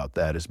worry about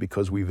that is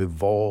because we've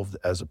evolved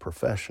as a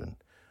profession.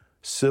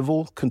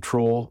 Civil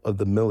control of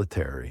the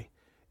military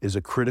is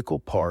a critical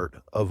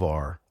part of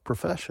our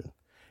profession.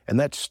 And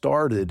that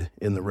started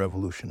in the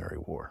Revolutionary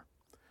War.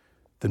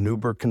 The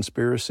Newburgh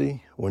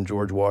Conspiracy, when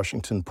George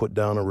Washington put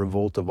down a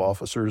revolt of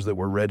officers that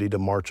were ready to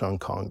march on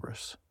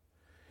Congress.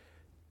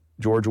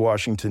 George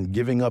Washington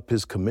giving up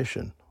his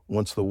commission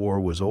once the war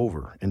was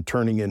over and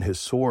turning in his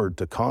sword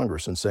to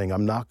Congress and saying,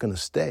 I'm not going to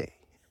stay.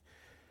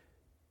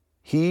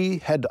 He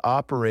had to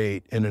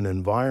operate in an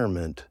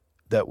environment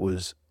that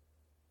was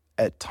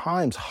at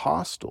times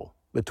hostile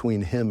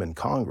between him and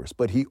Congress,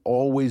 but he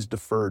always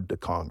deferred to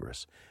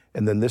Congress.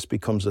 And then this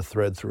becomes a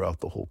thread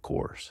throughout the whole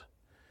course.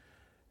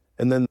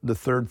 And then the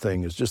third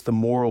thing is just the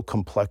moral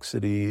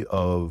complexity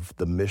of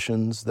the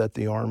missions that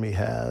the Army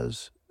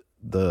has,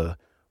 the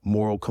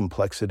moral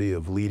complexity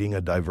of leading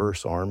a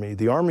diverse Army.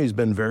 The Army's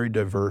been very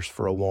diverse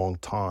for a long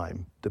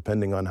time,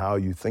 depending on how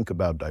you think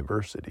about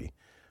diversity.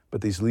 But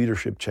these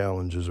leadership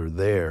challenges are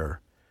there.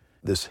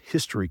 This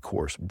history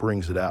course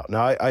brings it out.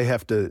 Now, I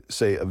have to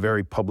say a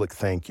very public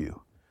thank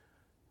you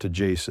to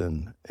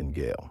Jason and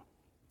Gail,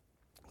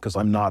 because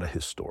I'm not a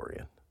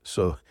historian.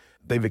 So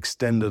they've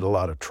extended a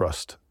lot of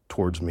trust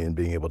towards me in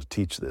being able to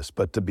teach this.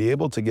 But to be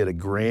able to get a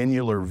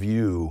granular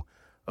view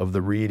of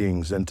the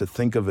readings and to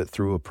think of it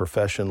through a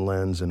profession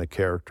lens and a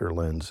character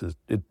lens,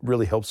 it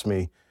really helps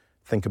me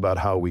think about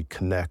how we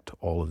connect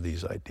all of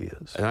these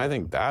ideas. And I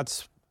think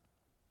that's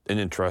an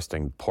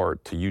interesting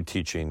part to you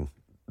teaching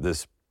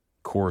this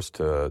course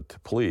to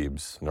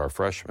plebes and our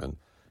freshmen,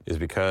 is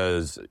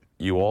because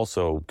you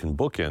also can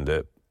bookend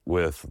it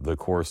with the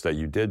course that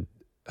you did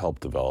help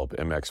develop,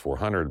 MX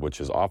 400,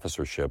 which is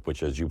officership,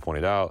 which, as you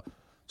pointed out,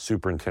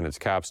 superintendent's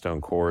capstone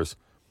course.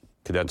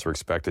 Cadets are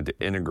expected to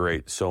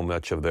integrate so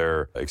much of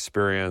their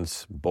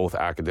experience, both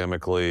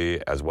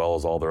academically as well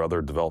as all their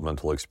other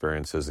developmental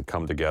experiences, and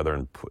come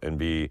together and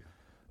be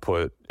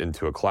put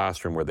into a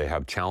classroom where they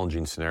have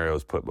challenging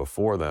scenarios put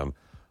before them.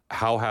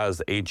 How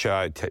has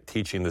HI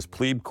teaching this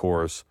plebe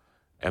course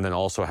and then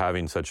also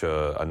having such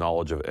a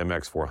knowledge of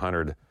MX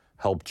 400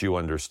 helped you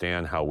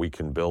understand how we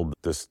can build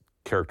this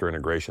character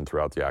integration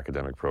throughout the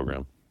academic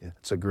program? Yeah,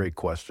 it's a great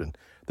question.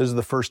 This is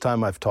the first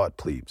time I've taught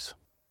plebes.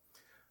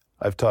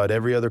 I've taught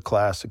every other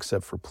class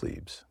except for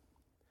plebes.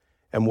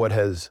 And what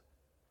has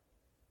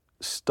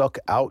stuck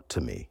out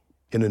to me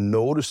in a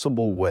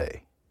noticeable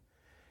way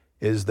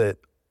is that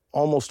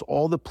almost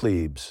all the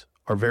plebes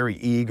are very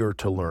eager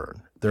to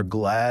learn. They're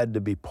glad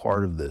to be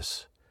part of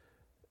this.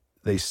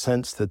 They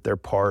sense that they're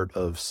part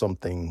of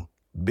something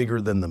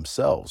bigger than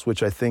themselves,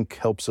 which I think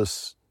helps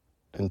us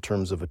in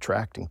terms of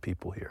attracting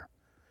people here.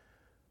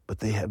 But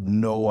they have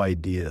no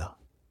idea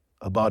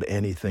about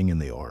anything in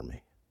the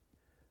Army.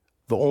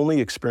 The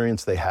only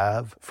experience they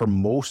have, for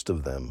most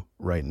of them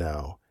right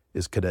now,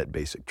 is cadet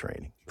basic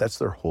training. That's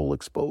their whole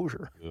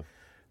exposure. Yeah.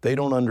 They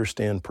don't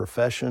understand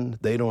profession.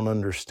 They don't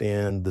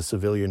understand the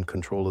civilian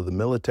control of the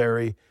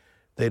military.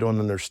 They don't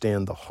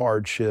understand the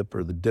hardship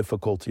or the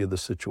difficulty of the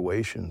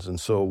situations. And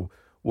so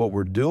what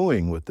we're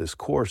doing with this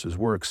course is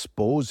we're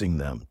exposing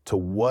them to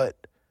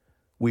what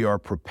we are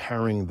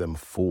preparing them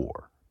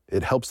for.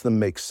 It helps them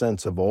make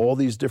sense of all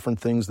these different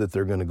things that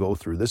they're going to go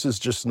through. This is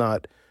just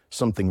not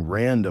something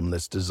random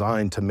that's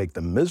designed to make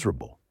them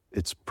miserable.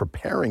 It's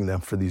preparing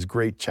them for these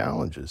great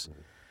challenges.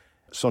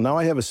 So now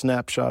I have a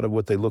snapshot of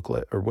what they look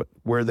like, or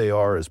where they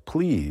are as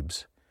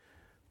plebes.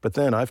 But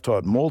then I've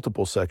taught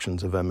multiple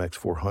sections of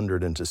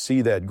MX400, and to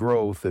see that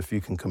growth, if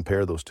you can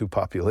compare those two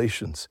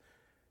populations,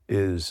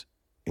 is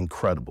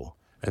incredible.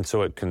 And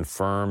so it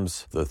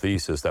confirms the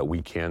thesis that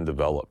we can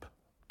develop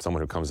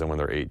someone who comes in when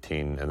they're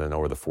 18, and then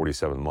over the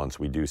 47 months,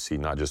 we do see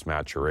not just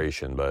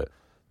maturation, but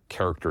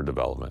character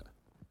development.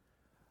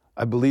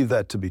 I believe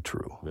that to be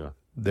true. Yeah.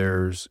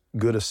 There's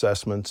good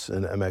assessments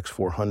in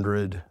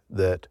MX400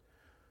 that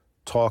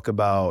talk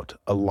about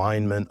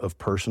alignment of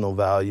personal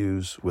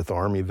values with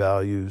Army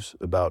values,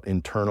 about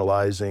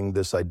internalizing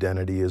this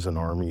identity as an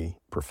Army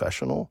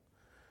professional.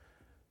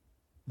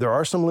 There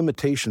are some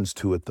limitations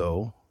to it,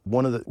 though.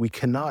 We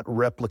cannot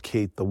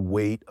replicate the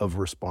weight of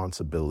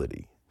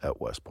responsibility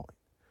at West Point.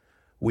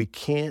 We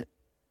can't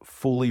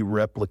fully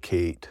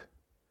replicate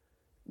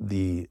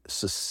the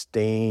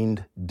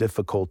sustained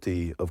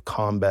difficulty of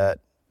combat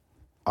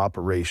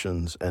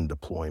operations and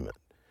deployment.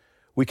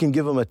 We can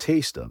give them a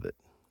taste of it.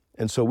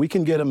 And so we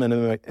can get them in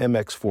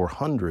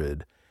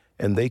MX400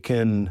 and they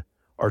can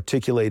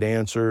articulate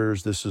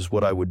answers. This is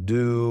what I would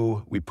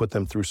do. We put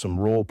them through some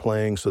role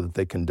playing so that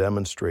they can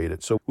demonstrate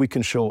it. So we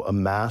can show a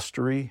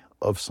mastery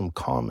of some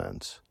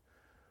comments.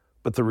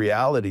 But the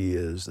reality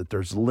is that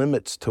there's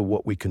limits to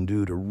what we can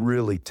do to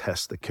really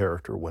test the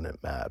character when it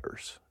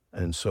matters.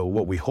 And so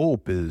what we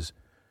hope is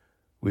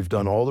we've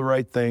done all the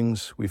right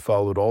things, we've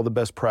followed all the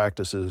best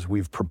practices,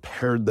 we've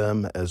prepared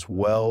them as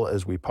well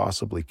as we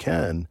possibly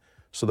can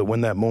so that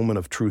when that moment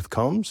of truth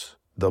comes,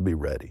 they'll be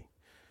ready.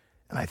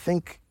 And I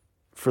think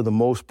for the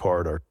most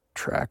part, our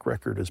track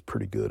record is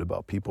pretty good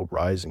about people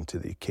rising to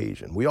the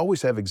occasion. We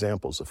always have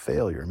examples of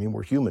failure. I mean,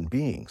 we're human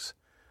beings.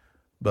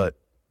 But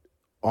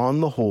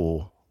on the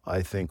whole,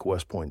 I think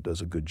West Point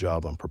does a good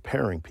job on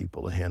preparing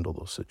people to handle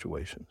those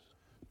situations.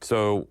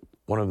 So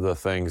one of the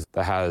things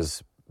that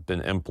has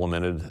been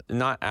implemented,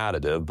 not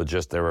additive, but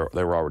just they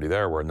were already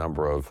there, were a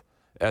number of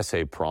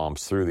essay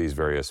prompts through these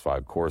various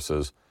 5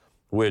 courses,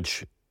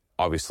 which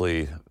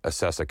obviously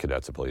assess a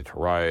cadet's ability to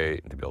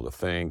write and to be able to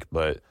think,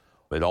 but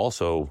it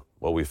also,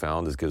 what we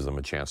found, is gives them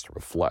a chance to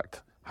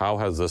reflect. How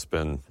has this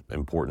been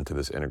important to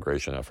this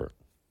integration effort?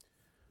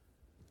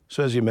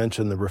 So as you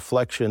mentioned, the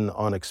reflection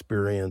on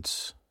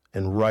experience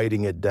and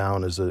writing it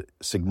down is a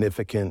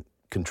significant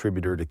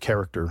contributor to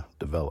character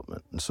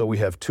development. And so we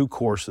have 2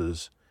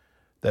 courses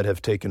that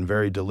have taken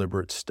very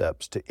deliberate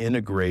steps to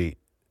integrate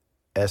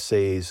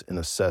essays and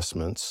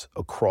assessments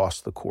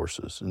across the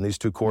courses. And these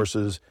 2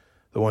 courses,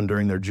 the one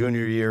during their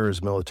junior year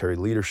is military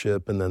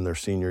leadership, and then their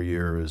senior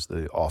year is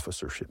the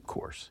officership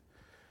course.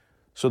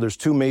 So there's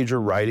 2 major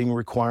writing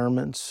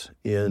requirements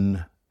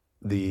in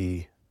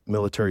the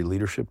military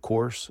leadership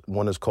course.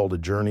 One is called a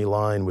journey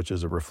line, which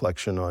is a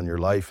reflection on your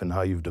life and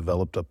how you've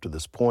developed up to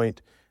this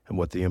point and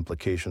what the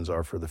implications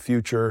are for the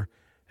future,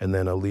 and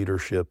then a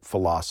leadership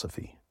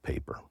philosophy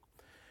paper.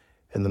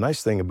 And the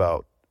nice thing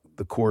about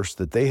the course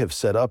that they have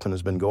set up and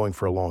has been going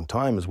for a long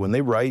time is when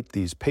they write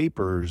these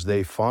papers,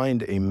 they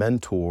find a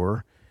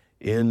mentor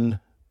in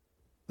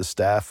the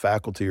staff,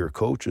 faculty, or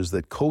coaches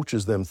that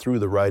coaches them through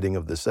the writing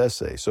of this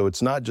essay. So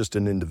it's not just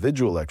an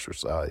individual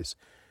exercise,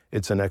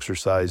 it's an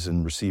exercise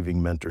in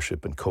receiving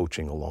mentorship and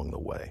coaching along the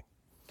way.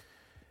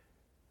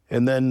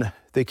 And then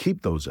they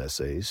keep those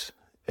essays,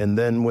 and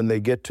then when they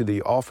get to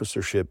the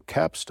officership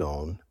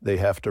capstone, they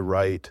have to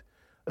write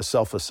a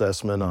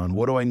self-assessment on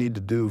what do I need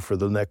to do for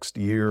the next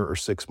year or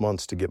 6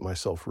 months to get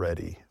myself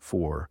ready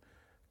for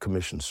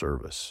commissioned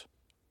service.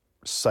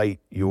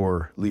 Cite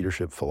your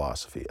leadership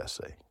philosophy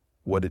essay.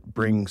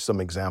 Bring some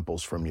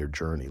examples from your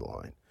journey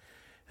line.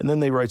 And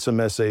then they write some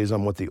essays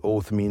on what the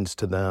oath means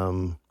to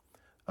them,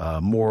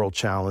 moral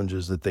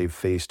challenges that they've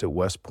faced at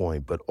West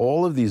Point. But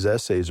all of these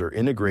essays are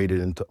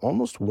integrated into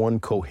almost one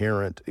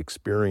coherent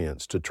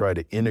experience to try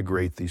to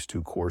integrate these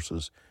 2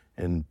 courses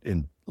and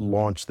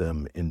launch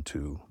them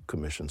into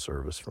commission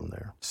service from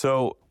there.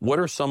 So what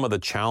are some of the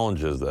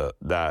challenges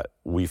that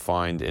we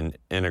find in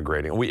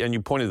integrating? And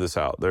you pointed this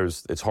out.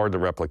 It's hard to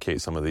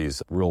replicate some of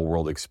these real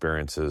world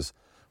experiences,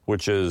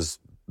 which is,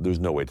 there's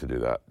no way to do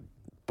that.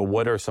 But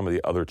what are some of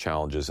the other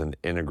challenges in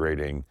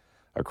integrating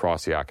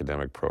across the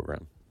academic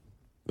program?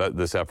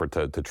 This effort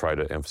to try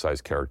to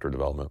emphasize character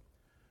development.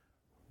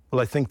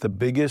 Well, I think the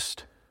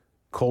biggest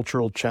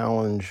cultural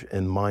challenge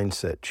and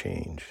mindset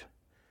change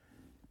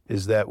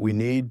is that we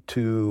need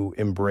to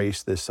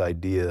embrace this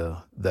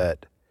idea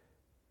that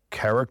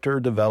character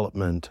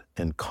development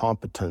and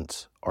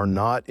competence are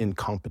not in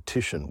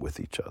competition with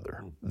each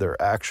other.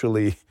 They're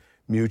actually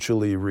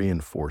mutually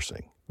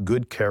reinforcing.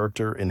 Good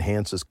character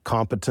enhances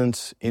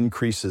competence,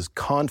 increases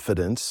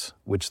confidence,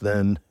 which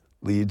then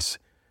leads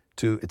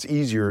to, it's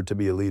easier to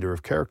be a leader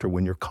of character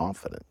when you're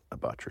confident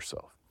about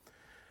yourself.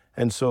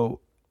 And so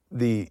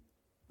the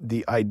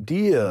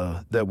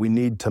idea that we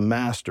need to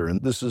master,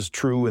 and this is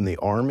true in the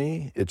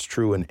Army, it's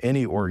true in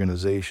any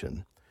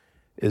organization,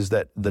 is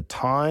that the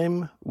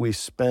time we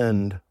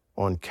spend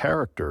on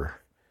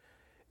character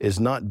is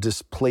not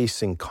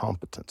displacing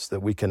competence,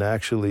 that we can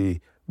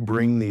actually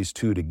bring these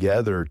two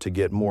together to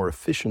get more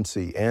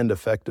efficiency and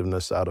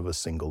effectiveness out of a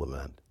single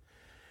event.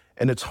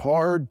 And it's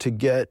hard to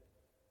get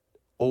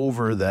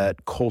over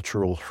that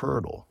cultural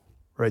hurdle,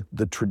 right?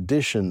 The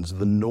traditions,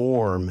 the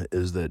norm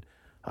is that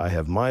I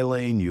have my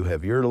lane, you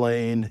have your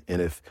lane,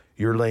 and if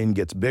your lane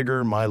gets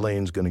bigger, my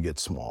lane's going to get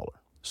smaller.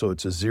 So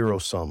it's a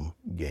zero-sum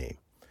game.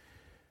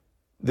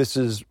 This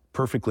is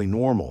perfectly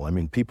normal. I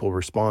mean, people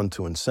respond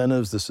to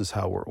incentives. This is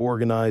how we're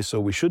organized, so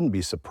we shouldn't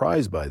be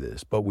surprised by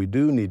this, but we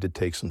do need to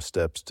take some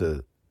steps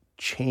to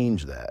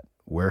change that,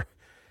 where,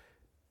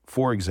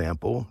 for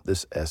example,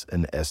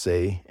 an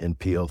essay in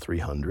PL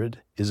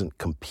 300 isn't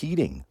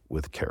competing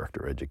with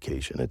character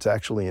education. It's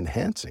actually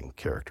enhancing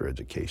character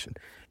education.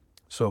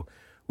 So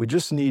we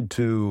just need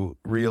to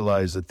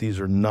realize that these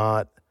are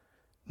not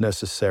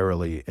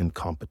necessarily in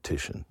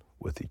competition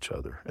with each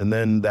other. And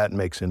then that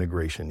makes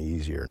integration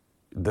easier.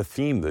 The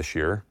theme this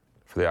year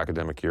for the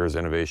academic year is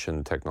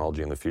innovation,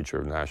 technology, and the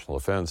future of national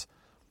defense.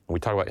 When we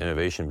talk about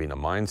innovation being a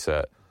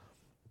mindset,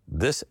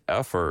 this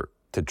effort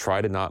to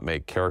try to not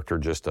make character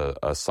just a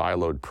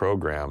siloed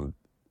program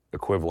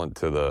equivalent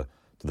to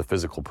the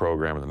physical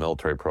program and the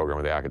military program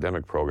or the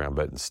academic program,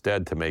 but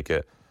instead to make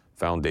it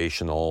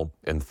foundational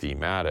and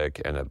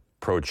thematic and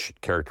approach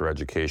character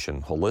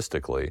education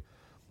holistically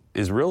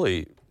is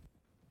really,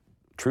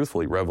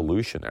 truthfully,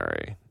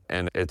 revolutionary.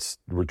 And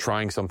we're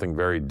trying something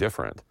very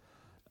different.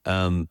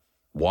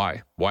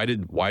 Why? Why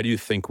do you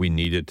think we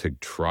needed to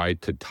try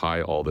to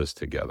tie all this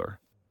together?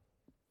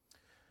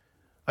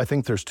 I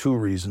think there's two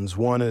reasons.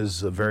 One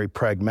is a very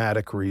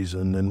pragmatic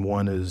reason, and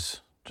one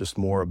is just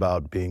more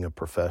about being a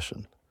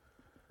profession.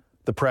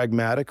 The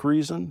pragmatic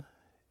reason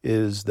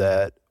is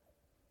that,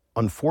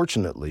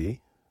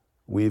 unfortunately,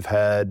 we've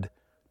had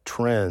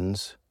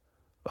trends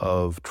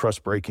of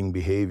trust-breaking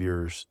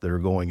behaviors that are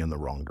going in the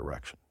wrong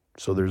direction.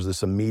 So there's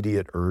this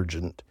immediate,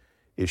 urgent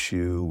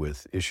issue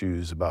with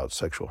issues about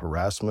sexual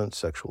harassment,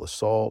 sexual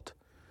assault,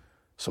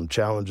 some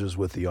challenges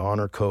with the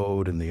honor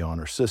code and the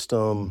honor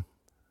system,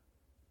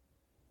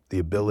 the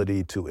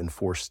ability to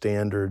enforce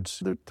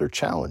standards. They're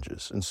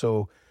challenges. And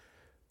so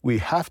we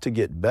have to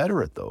get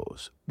better at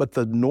those. But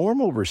the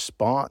normal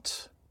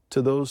response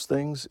to those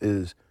things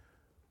is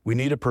we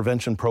need a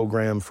prevention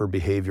program for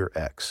behavior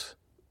X.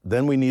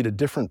 Then we need a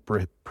different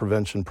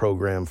prevention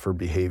program for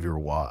behavior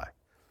Y.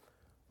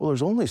 Well,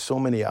 there's only so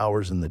many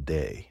hours in the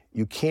day.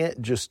 You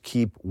can't just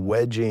keep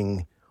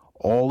wedging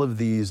all of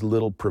these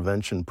little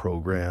prevention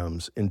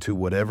programs into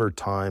whatever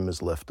time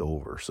is left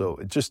over. So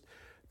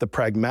the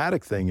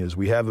pragmatic thing is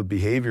we have a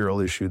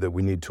behavioral issue that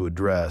we need to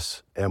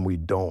address, and we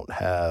don't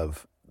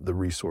have the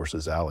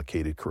resources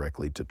allocated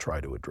correctly to try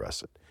to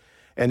address it.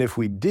 And if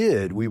we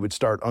did, we would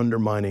start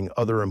undermining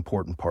other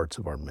important parts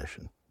of our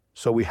mission.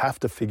 So we have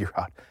to figure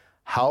out,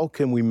 how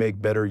can we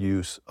make better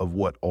use of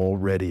what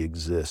already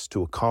exists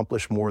to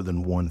accomplish more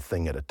than one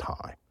thing at a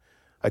time?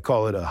 I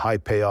call it a high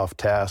payoff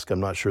task. I'm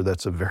not sure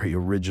that's a very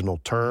original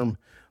term,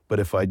 but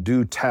if I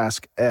do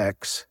task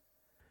X,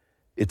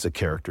 it's a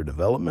character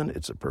development,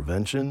 it's a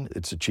prevention,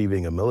 it's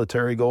achieving a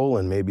military goal,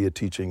 and maybe a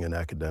teaching and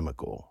academic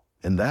goal.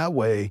 And that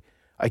way,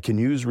 I can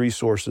use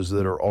resources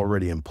that are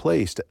already in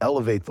place to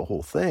elevate the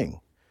whole thing,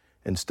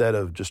 instead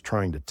of just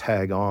trying to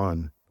tag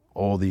on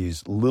all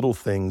these little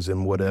things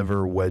in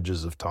whatever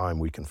wedges of time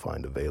we can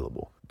find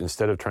available.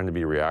 Instead of trying to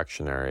be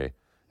reactionary,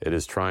 it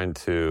is trying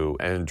to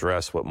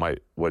address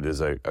what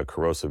is a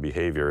corrosive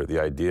behavior. The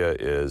idea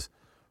is,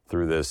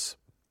 through this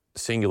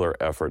singular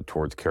effort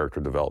towards character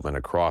development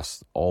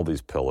across all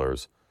these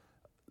pillars,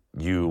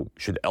 you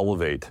should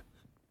elevate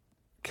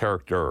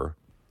character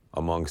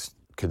amongst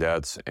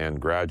cadets and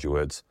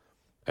graduates,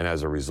 and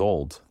as a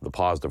result, the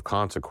positive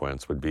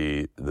consequence would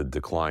be the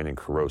decline in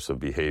corrosive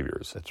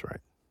behaviors. That's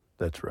right.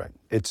 That's right.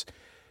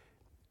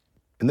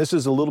 And this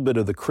is a little bit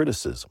of the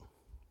criticism,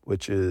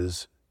 which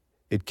is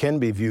it can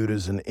be viewed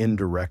as an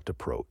indirect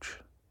approach.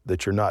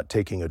 that you're not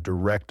taking a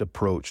direct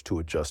approach to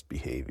adjust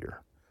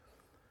behavior.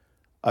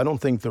 I don't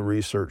think the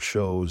research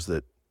shows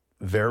that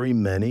very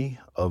many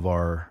of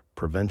our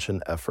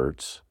prevention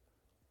efforts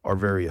are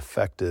very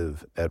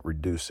effective at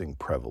reducing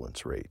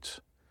prevalence rates.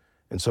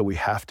 And so we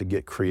have to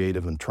get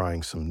creative in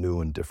trying some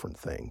new and different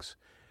things.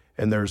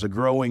 And there's a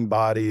growing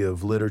body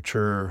of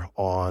literature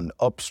on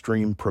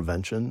upstream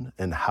prevention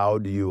and how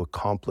do you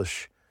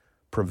accomplish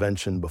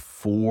prevention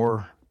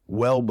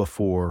well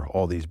before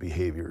all these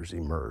behaviors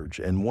emerge.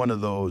 And one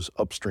of those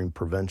upstream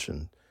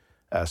prevention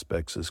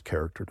aspects is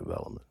character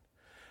development.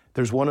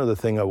 There's one other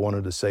thing I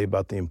wanted to say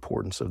about the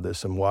importance of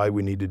this and why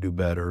we need to do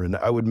better, and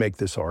I would make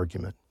this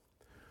argument.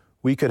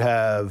 We could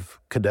have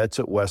cadets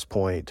at West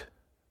Point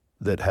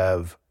that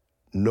have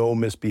no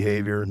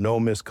misbehavior, no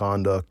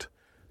misconduct,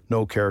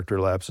 no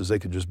character lapses. They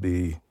could just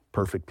be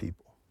perfect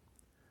people.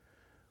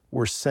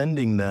 We're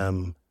sending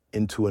them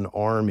into an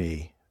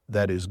Army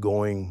that is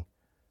going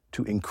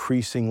to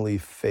increasingly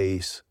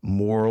face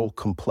moral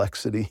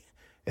complexity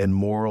and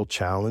moral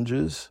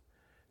challenges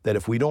that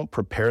if we don't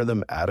prepare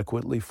them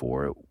adequately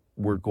for it,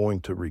 we're going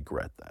to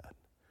regret that.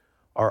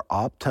 Our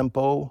op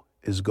tempo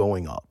is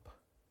going up.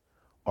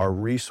 Our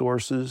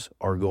resources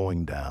are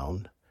going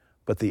down,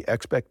 but the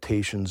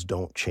expectations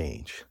don't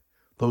change.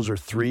 Those are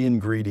three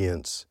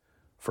ingredients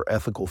for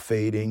ethical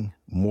fading,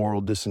 moral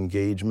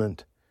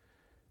disengagement,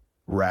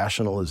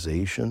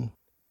 rationalization.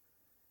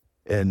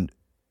 And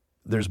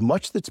there's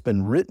much that's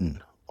been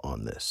written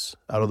on this.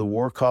 Out of the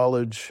War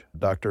College,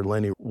 Dr.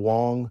 Lenny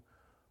Wong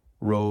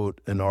wrote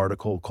an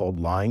article called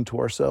Lying to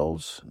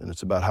Ourselves, and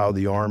it's about how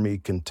the Army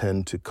can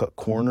tend to cut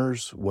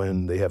corners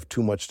when they have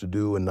too much to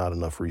do and not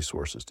enough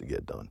resources to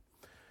get done.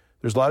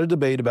 There's a lot of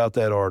debate about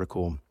that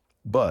article,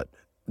 but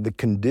the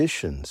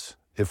conditions,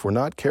 if we're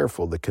not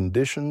careful, the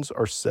conditions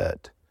are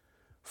set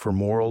for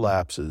moral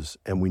lapses,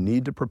 and we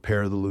need to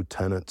prepare the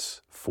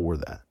lieutenants for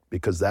that,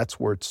 because that's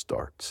where it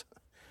starts.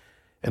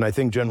 And I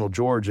think General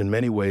George, in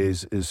many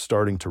ways, is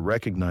starting to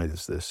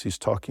recognize this. He's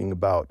talking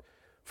about,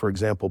 for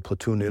example,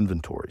 platoon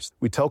inventories.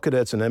 We tell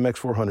cadets in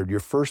MX400, your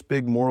first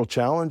big moral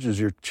challenge is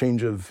your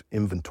change of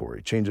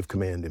inventory, change of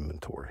command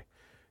inventory,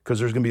 because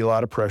there's going to be a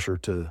lot of pressure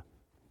to,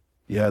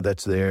 yeah,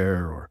 that's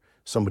there, or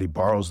somebody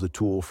borrows the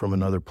tool from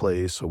another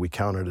place, so we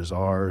count it as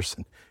ours.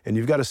 And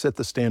you've got to set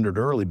the standard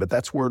early, but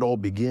that's where it all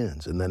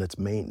begins, and then it's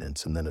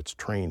maintenance, and then it's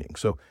training.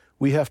 So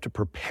we have to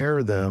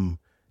prepare them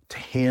to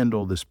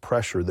handle this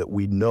pressure that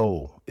we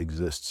know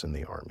exists in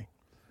the Army.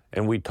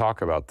 And we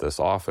talk about this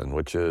often,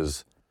 which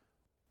is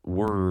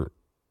we're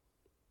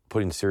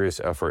putting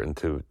serious effort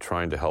into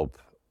trying to help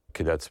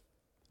cadets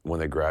when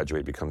they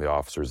graduate become the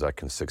officers that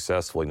can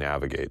successfully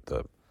navigate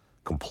the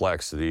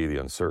complexity, the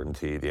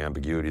uncertainty, the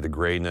ambiguity, the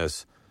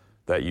grayness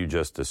that you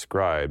just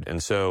described.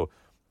 And so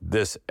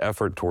this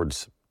effort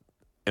towards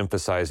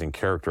emphasizing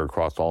character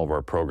across all of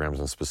our programs,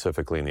 and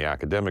specifically in the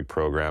academic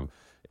program,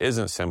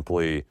 isn't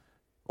simply,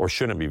 or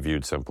shouldn't be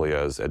viewed simply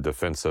as a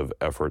defensive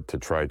effort to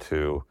try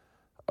to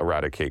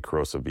eradicate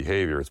corrosive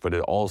behaviors, but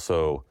it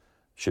also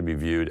should be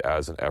viewed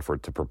as an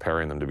effort to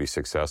preparing them to be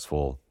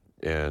successful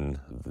in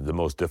the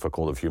most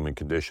difficult of human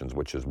conditions,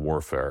 which is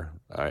warfare.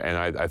 And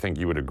I think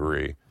you would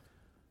agree.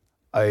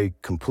 I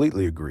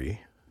completely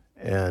agree.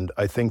 And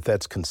I think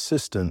that's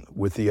consistent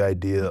with the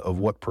idea of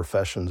what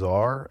professions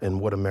are and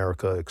what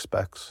America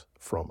expects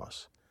from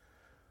us.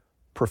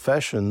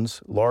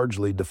 Professions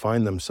largely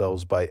define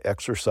themselves by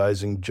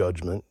exercising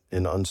judgment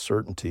and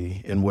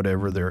uncertainty in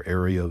whatever their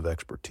area of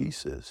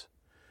expertise is.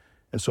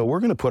 And so we're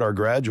going to put our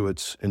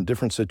graduates in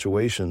different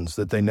situations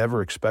that they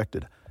never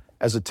expected.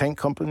 As a tank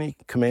company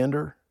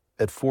commander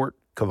at Fort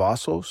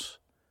Cavazos,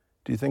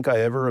 do you think I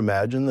ever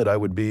imagined that I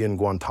would be in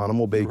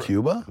Guantanamo Bay, Right.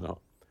 Cuba? No,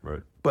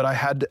 right. But I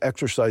had to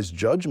exercise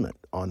judgment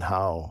on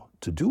how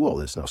to do all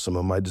this. Now, some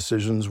of my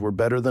decisions were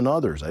better than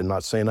others. I'm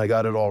not saying I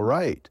got it all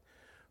right.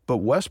 But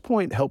West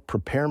Point helped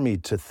prepare me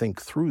to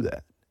think through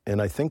that.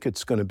 And I think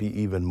it's going to be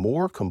even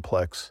more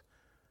complex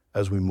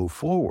as we move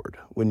forward.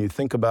 When you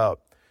think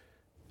about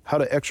how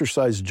to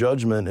exercise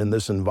judgment in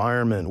this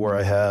environment where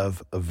I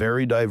have a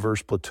very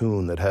diverse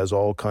platoon that has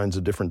all kinds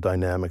of different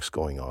dynamics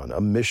going on,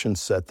 a mission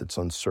set that's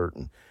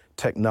uncertain,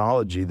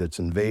 technology that's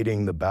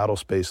invading the battle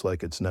space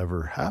like it's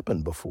never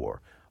happened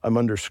before. I'm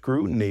under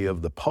scrutiny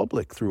of the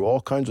public through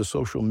all kinds of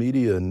social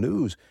media and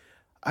news.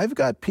 I've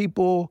got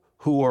people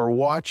who are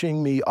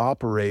watching me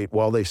operate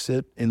while they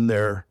sit in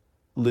their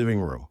living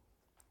room,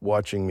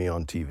 watching me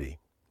on TV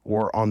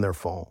or on their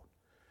phone.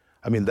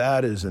 I mean,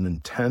 that is an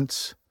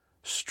intense,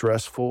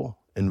 stressful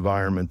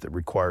environment that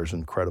requires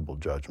incredible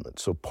judgment.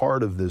 So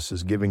part of this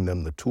is giving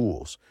them the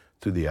tools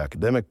through the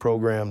academic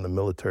program, the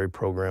military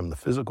program, the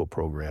physical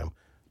program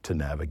to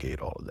navigate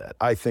all of that.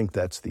 I think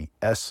that's the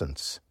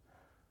essence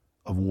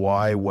of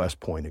why West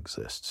Point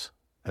exists.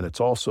 And it's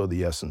also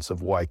the essence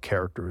of why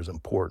character is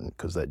important,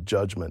 because that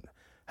judgment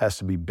has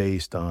to be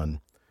based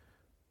on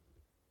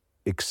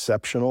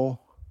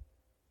exceptional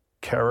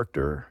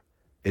character,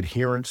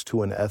 adherence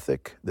to an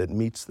ethic that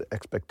meets the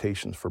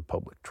expectations for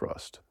public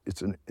trust.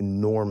 It's an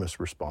enormous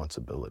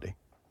responsibility.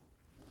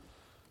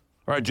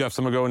 All right, Jeff,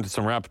 so I'm going to go into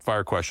some rapid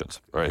fire questions.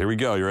 All right, here we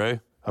go. You ready?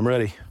 I'm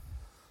ready.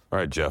 All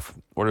right, Jeff,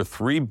 what are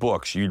 3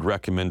 books you'd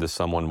recommend to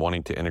someone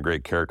wanting to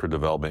integrate character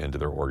development into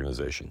their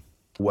organization?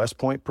 West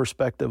Point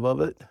perspective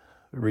of it,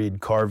 read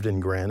Carved in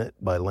Granite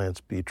by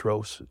Lance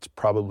Petros. It's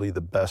probably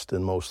the best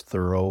and most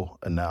thorough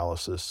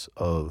analysis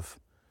of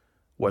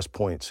West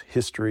Point's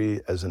history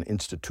as an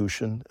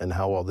institution and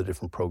how all the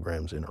different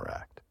programs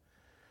interact.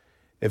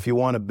 If you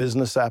want a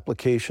business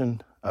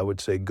application, I would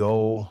say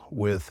go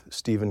with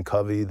Stephen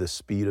Covey, The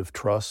Speed of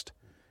Trust.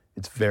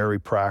 It's very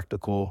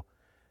practical,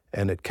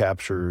 and it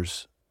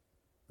captures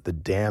the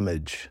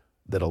damage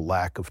that a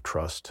lack of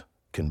trust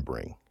can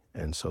bring.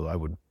 And so I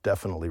would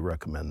definitely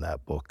recommend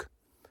that book.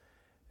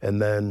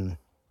 And then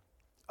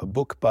a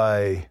book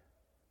by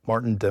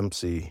Martin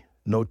Dempsey,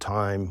 No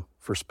Time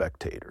for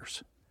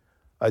Spectators.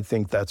 I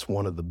think that's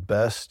one of the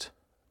best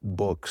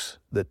books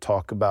that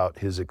talk about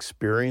his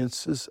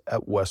experiences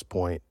at West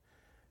Point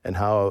and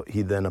how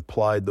he then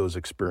applied those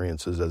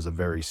experiences as a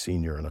very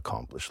senior and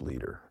accomplished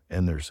leader.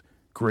 And there's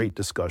great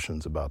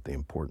discussions about the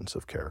importance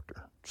of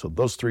character. So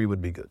those 3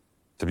 would be good.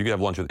 So if you could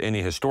have lunch with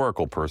any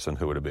historical person,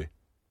 who would it be?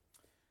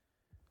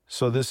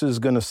 So this is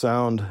going to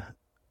sound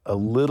a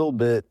little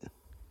bit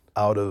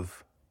out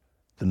of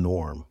the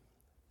norm,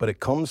 but it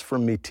comes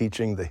from me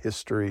teaching the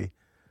history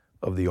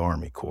of the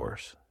Army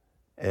course.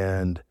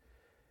 And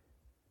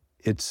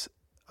it's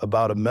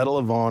about a Medal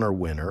of Honor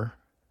winner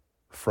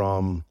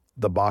from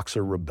the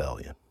Boxer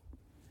Rebellion.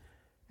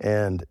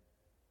 And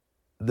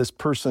this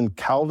person,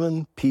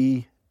 Calvin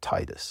P.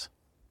 Titus,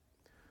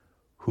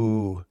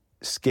 who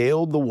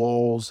scaled the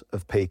walls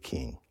of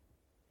Peking.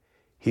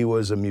 He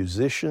was a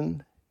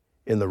musician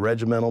in the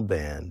regimental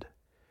band.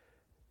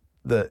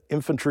 The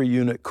infantry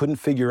unit couldn't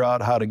figure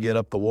out how to get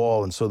up the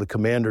wall, and so the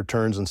commander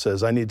turns and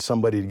says, I need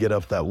somebody to get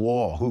up that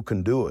wall. Who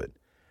can do it?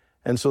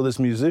 And so this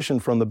musician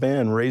from the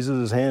band raises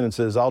his hand and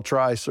says, I'll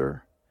try,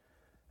 sir.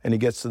 And he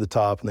gets to the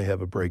top, and they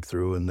have a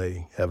breakthrough, and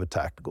they have a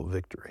tactical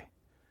victory.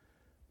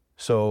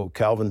 So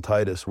Calvin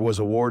Titus was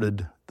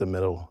awarded the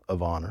Medal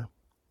of Honor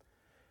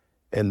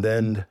and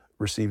then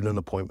received an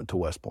appointment to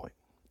West Point.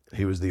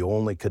 He was the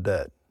only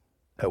cadet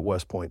at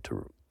West Point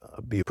to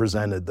be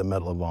presented the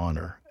Medal of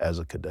Honor as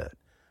a cadet.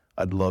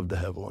 I'd love to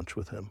have lunch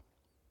with him,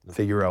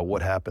 figure out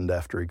what happened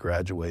after he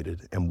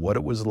graduated and what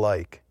it was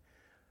like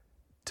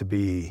to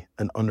be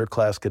an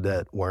underclass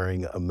cadet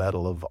wearing a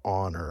Medal of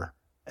Honor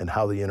and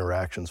how the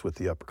interactions with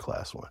the upper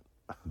class went.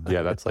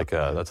 Yeah, that's like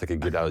a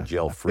get out of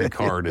jail free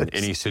card in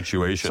any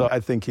situation. So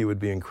I think he would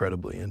be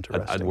incredibly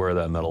interesting. I'd wear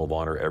that Medal of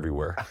Honor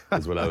everywhere,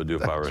 is what I would do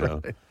if I were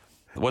him.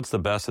 What's the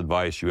best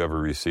advice you ever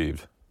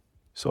received?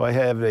 So I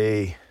have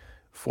a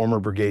former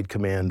brigade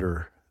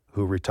commander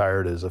who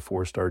retired as a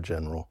 4-star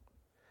general,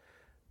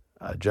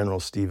 General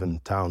Stephen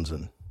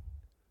Townsend,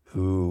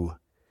 who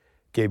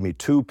gave me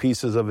 2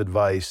 pieces of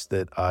advice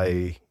that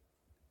I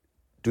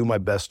do my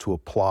best to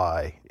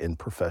apply in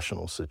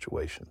professional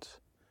situations.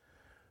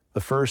 The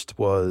first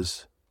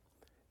was,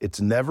 it's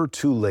never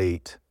too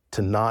late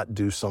to not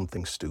do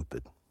something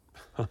stupid.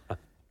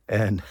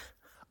 And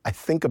I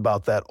think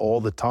about that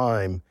all the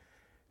time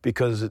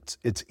because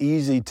it's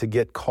easy to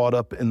get caught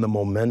up in the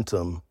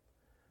momentum,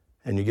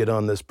 and you get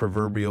on this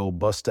proverbial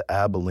bus to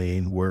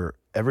Abilene where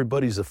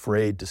everybody's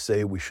afraid to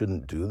say we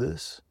shouldn't do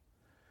this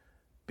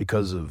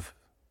because of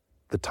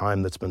the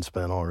time that's been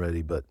spent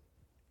already, but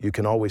you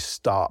can always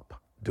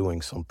stop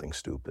doing something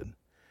stupid.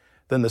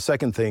 Then the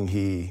second thing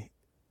he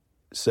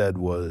said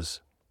was,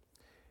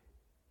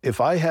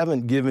 if I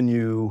haven't given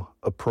you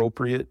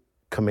appropriate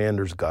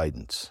commander's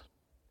guidance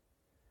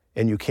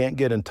and you can't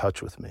get in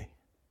touch with me,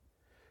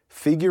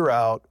 figure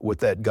out what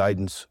that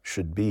guidance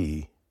should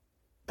be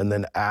and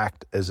then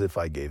act as if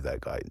I gave that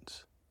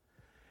guidance.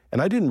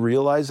 And I didn't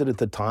realize it at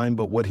the time,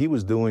 but what he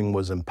was doing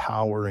was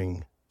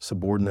empowering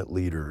subordinate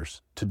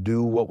leaders to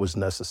do what was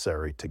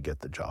necessary to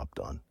get the job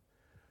done.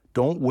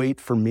 Don't wait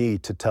for me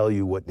to tell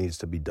you what needs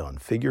to be done.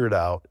 Figure it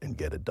out and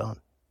get it done.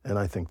 And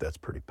I think that's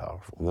pretty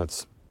powerful.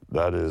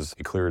 That is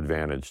a clear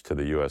advantage to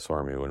the U.S.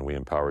 Army when we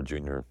empower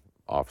junior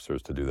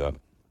officers to do that.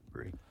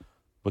 Agree.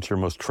 What's your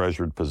most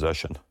treasured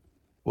possession?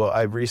 Well,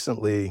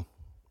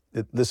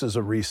 this is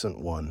a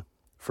recent one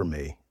for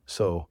me.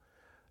 So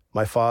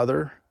my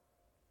father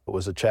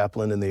was a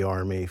chaplain in the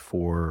Army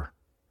for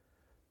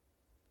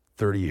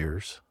 30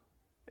 years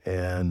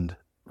and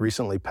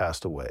recently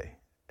passed away.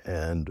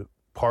 And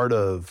part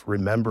of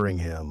remembering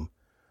him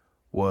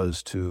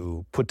was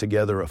to put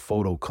together a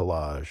photo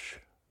collage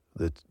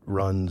that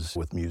runs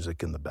with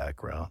music in the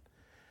background.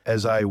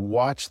 As I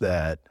watch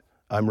that,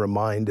 I'm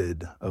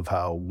reminded of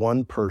how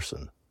one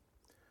person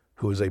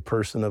who is a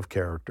person of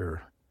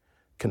character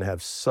can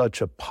have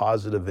such a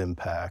positive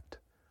impact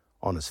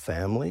on his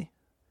family,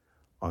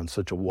 on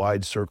such a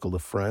wide circle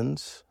of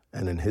friends,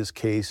 and in his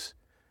case,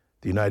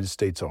 the United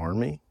States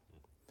Army.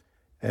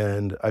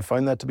 And I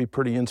find that to be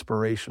pretty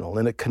inspirational,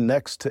 and it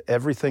connects to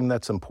everything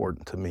that's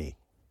important to me,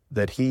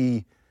 that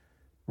he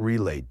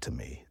relayed to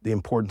me: the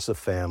importance of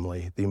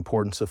family, the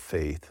importance of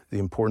faith, the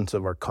importance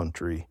of our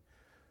country,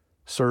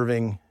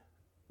 serving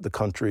the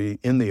country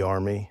in the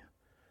Army,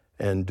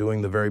 and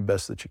doing the very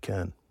best that you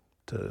can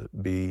to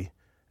be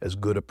as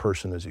good a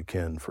person as you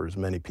can for as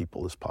many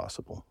people as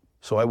possible.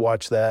 So I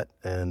watch that,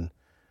 and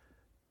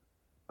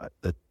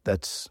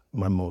that's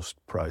my most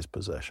prized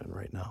possession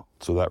right now.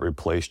 So that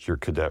replaced your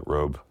cadet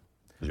robe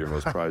as your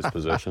most prized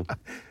possession?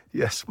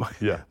 Yes,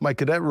 my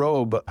cadet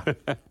robe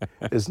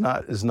is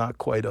not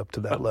quite up to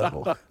that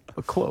level,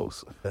 but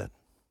close.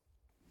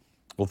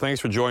 Well,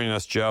 thanks for joining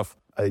us, Jeff.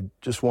 I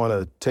just want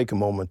to take a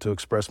moment to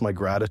express my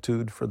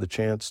gratitude for the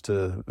chance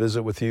to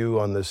visit with you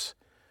on this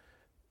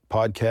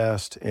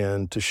podcast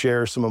and to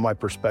share some of my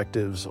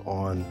perspectives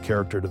on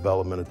character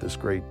development at this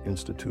great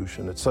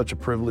institution. It's such a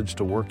privilege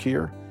to work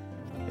here,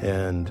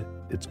 and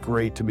it's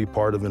great to be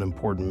part of an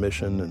important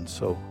mission, and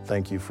so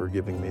thank you for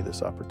giving me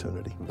this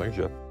opportunity. Thanks,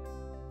 Jeff.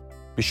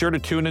 Be sure to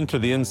tune into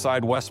the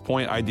Inside West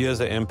Point Ideas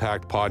That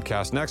Impact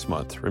podcast next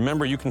month.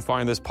 Remember, you can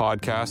find this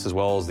podcast as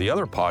well as the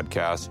other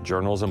podcasts,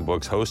 journals, and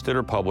books hosted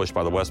or published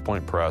by the West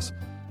Point Press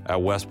at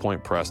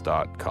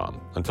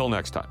westpointpress.com. Until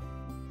next time.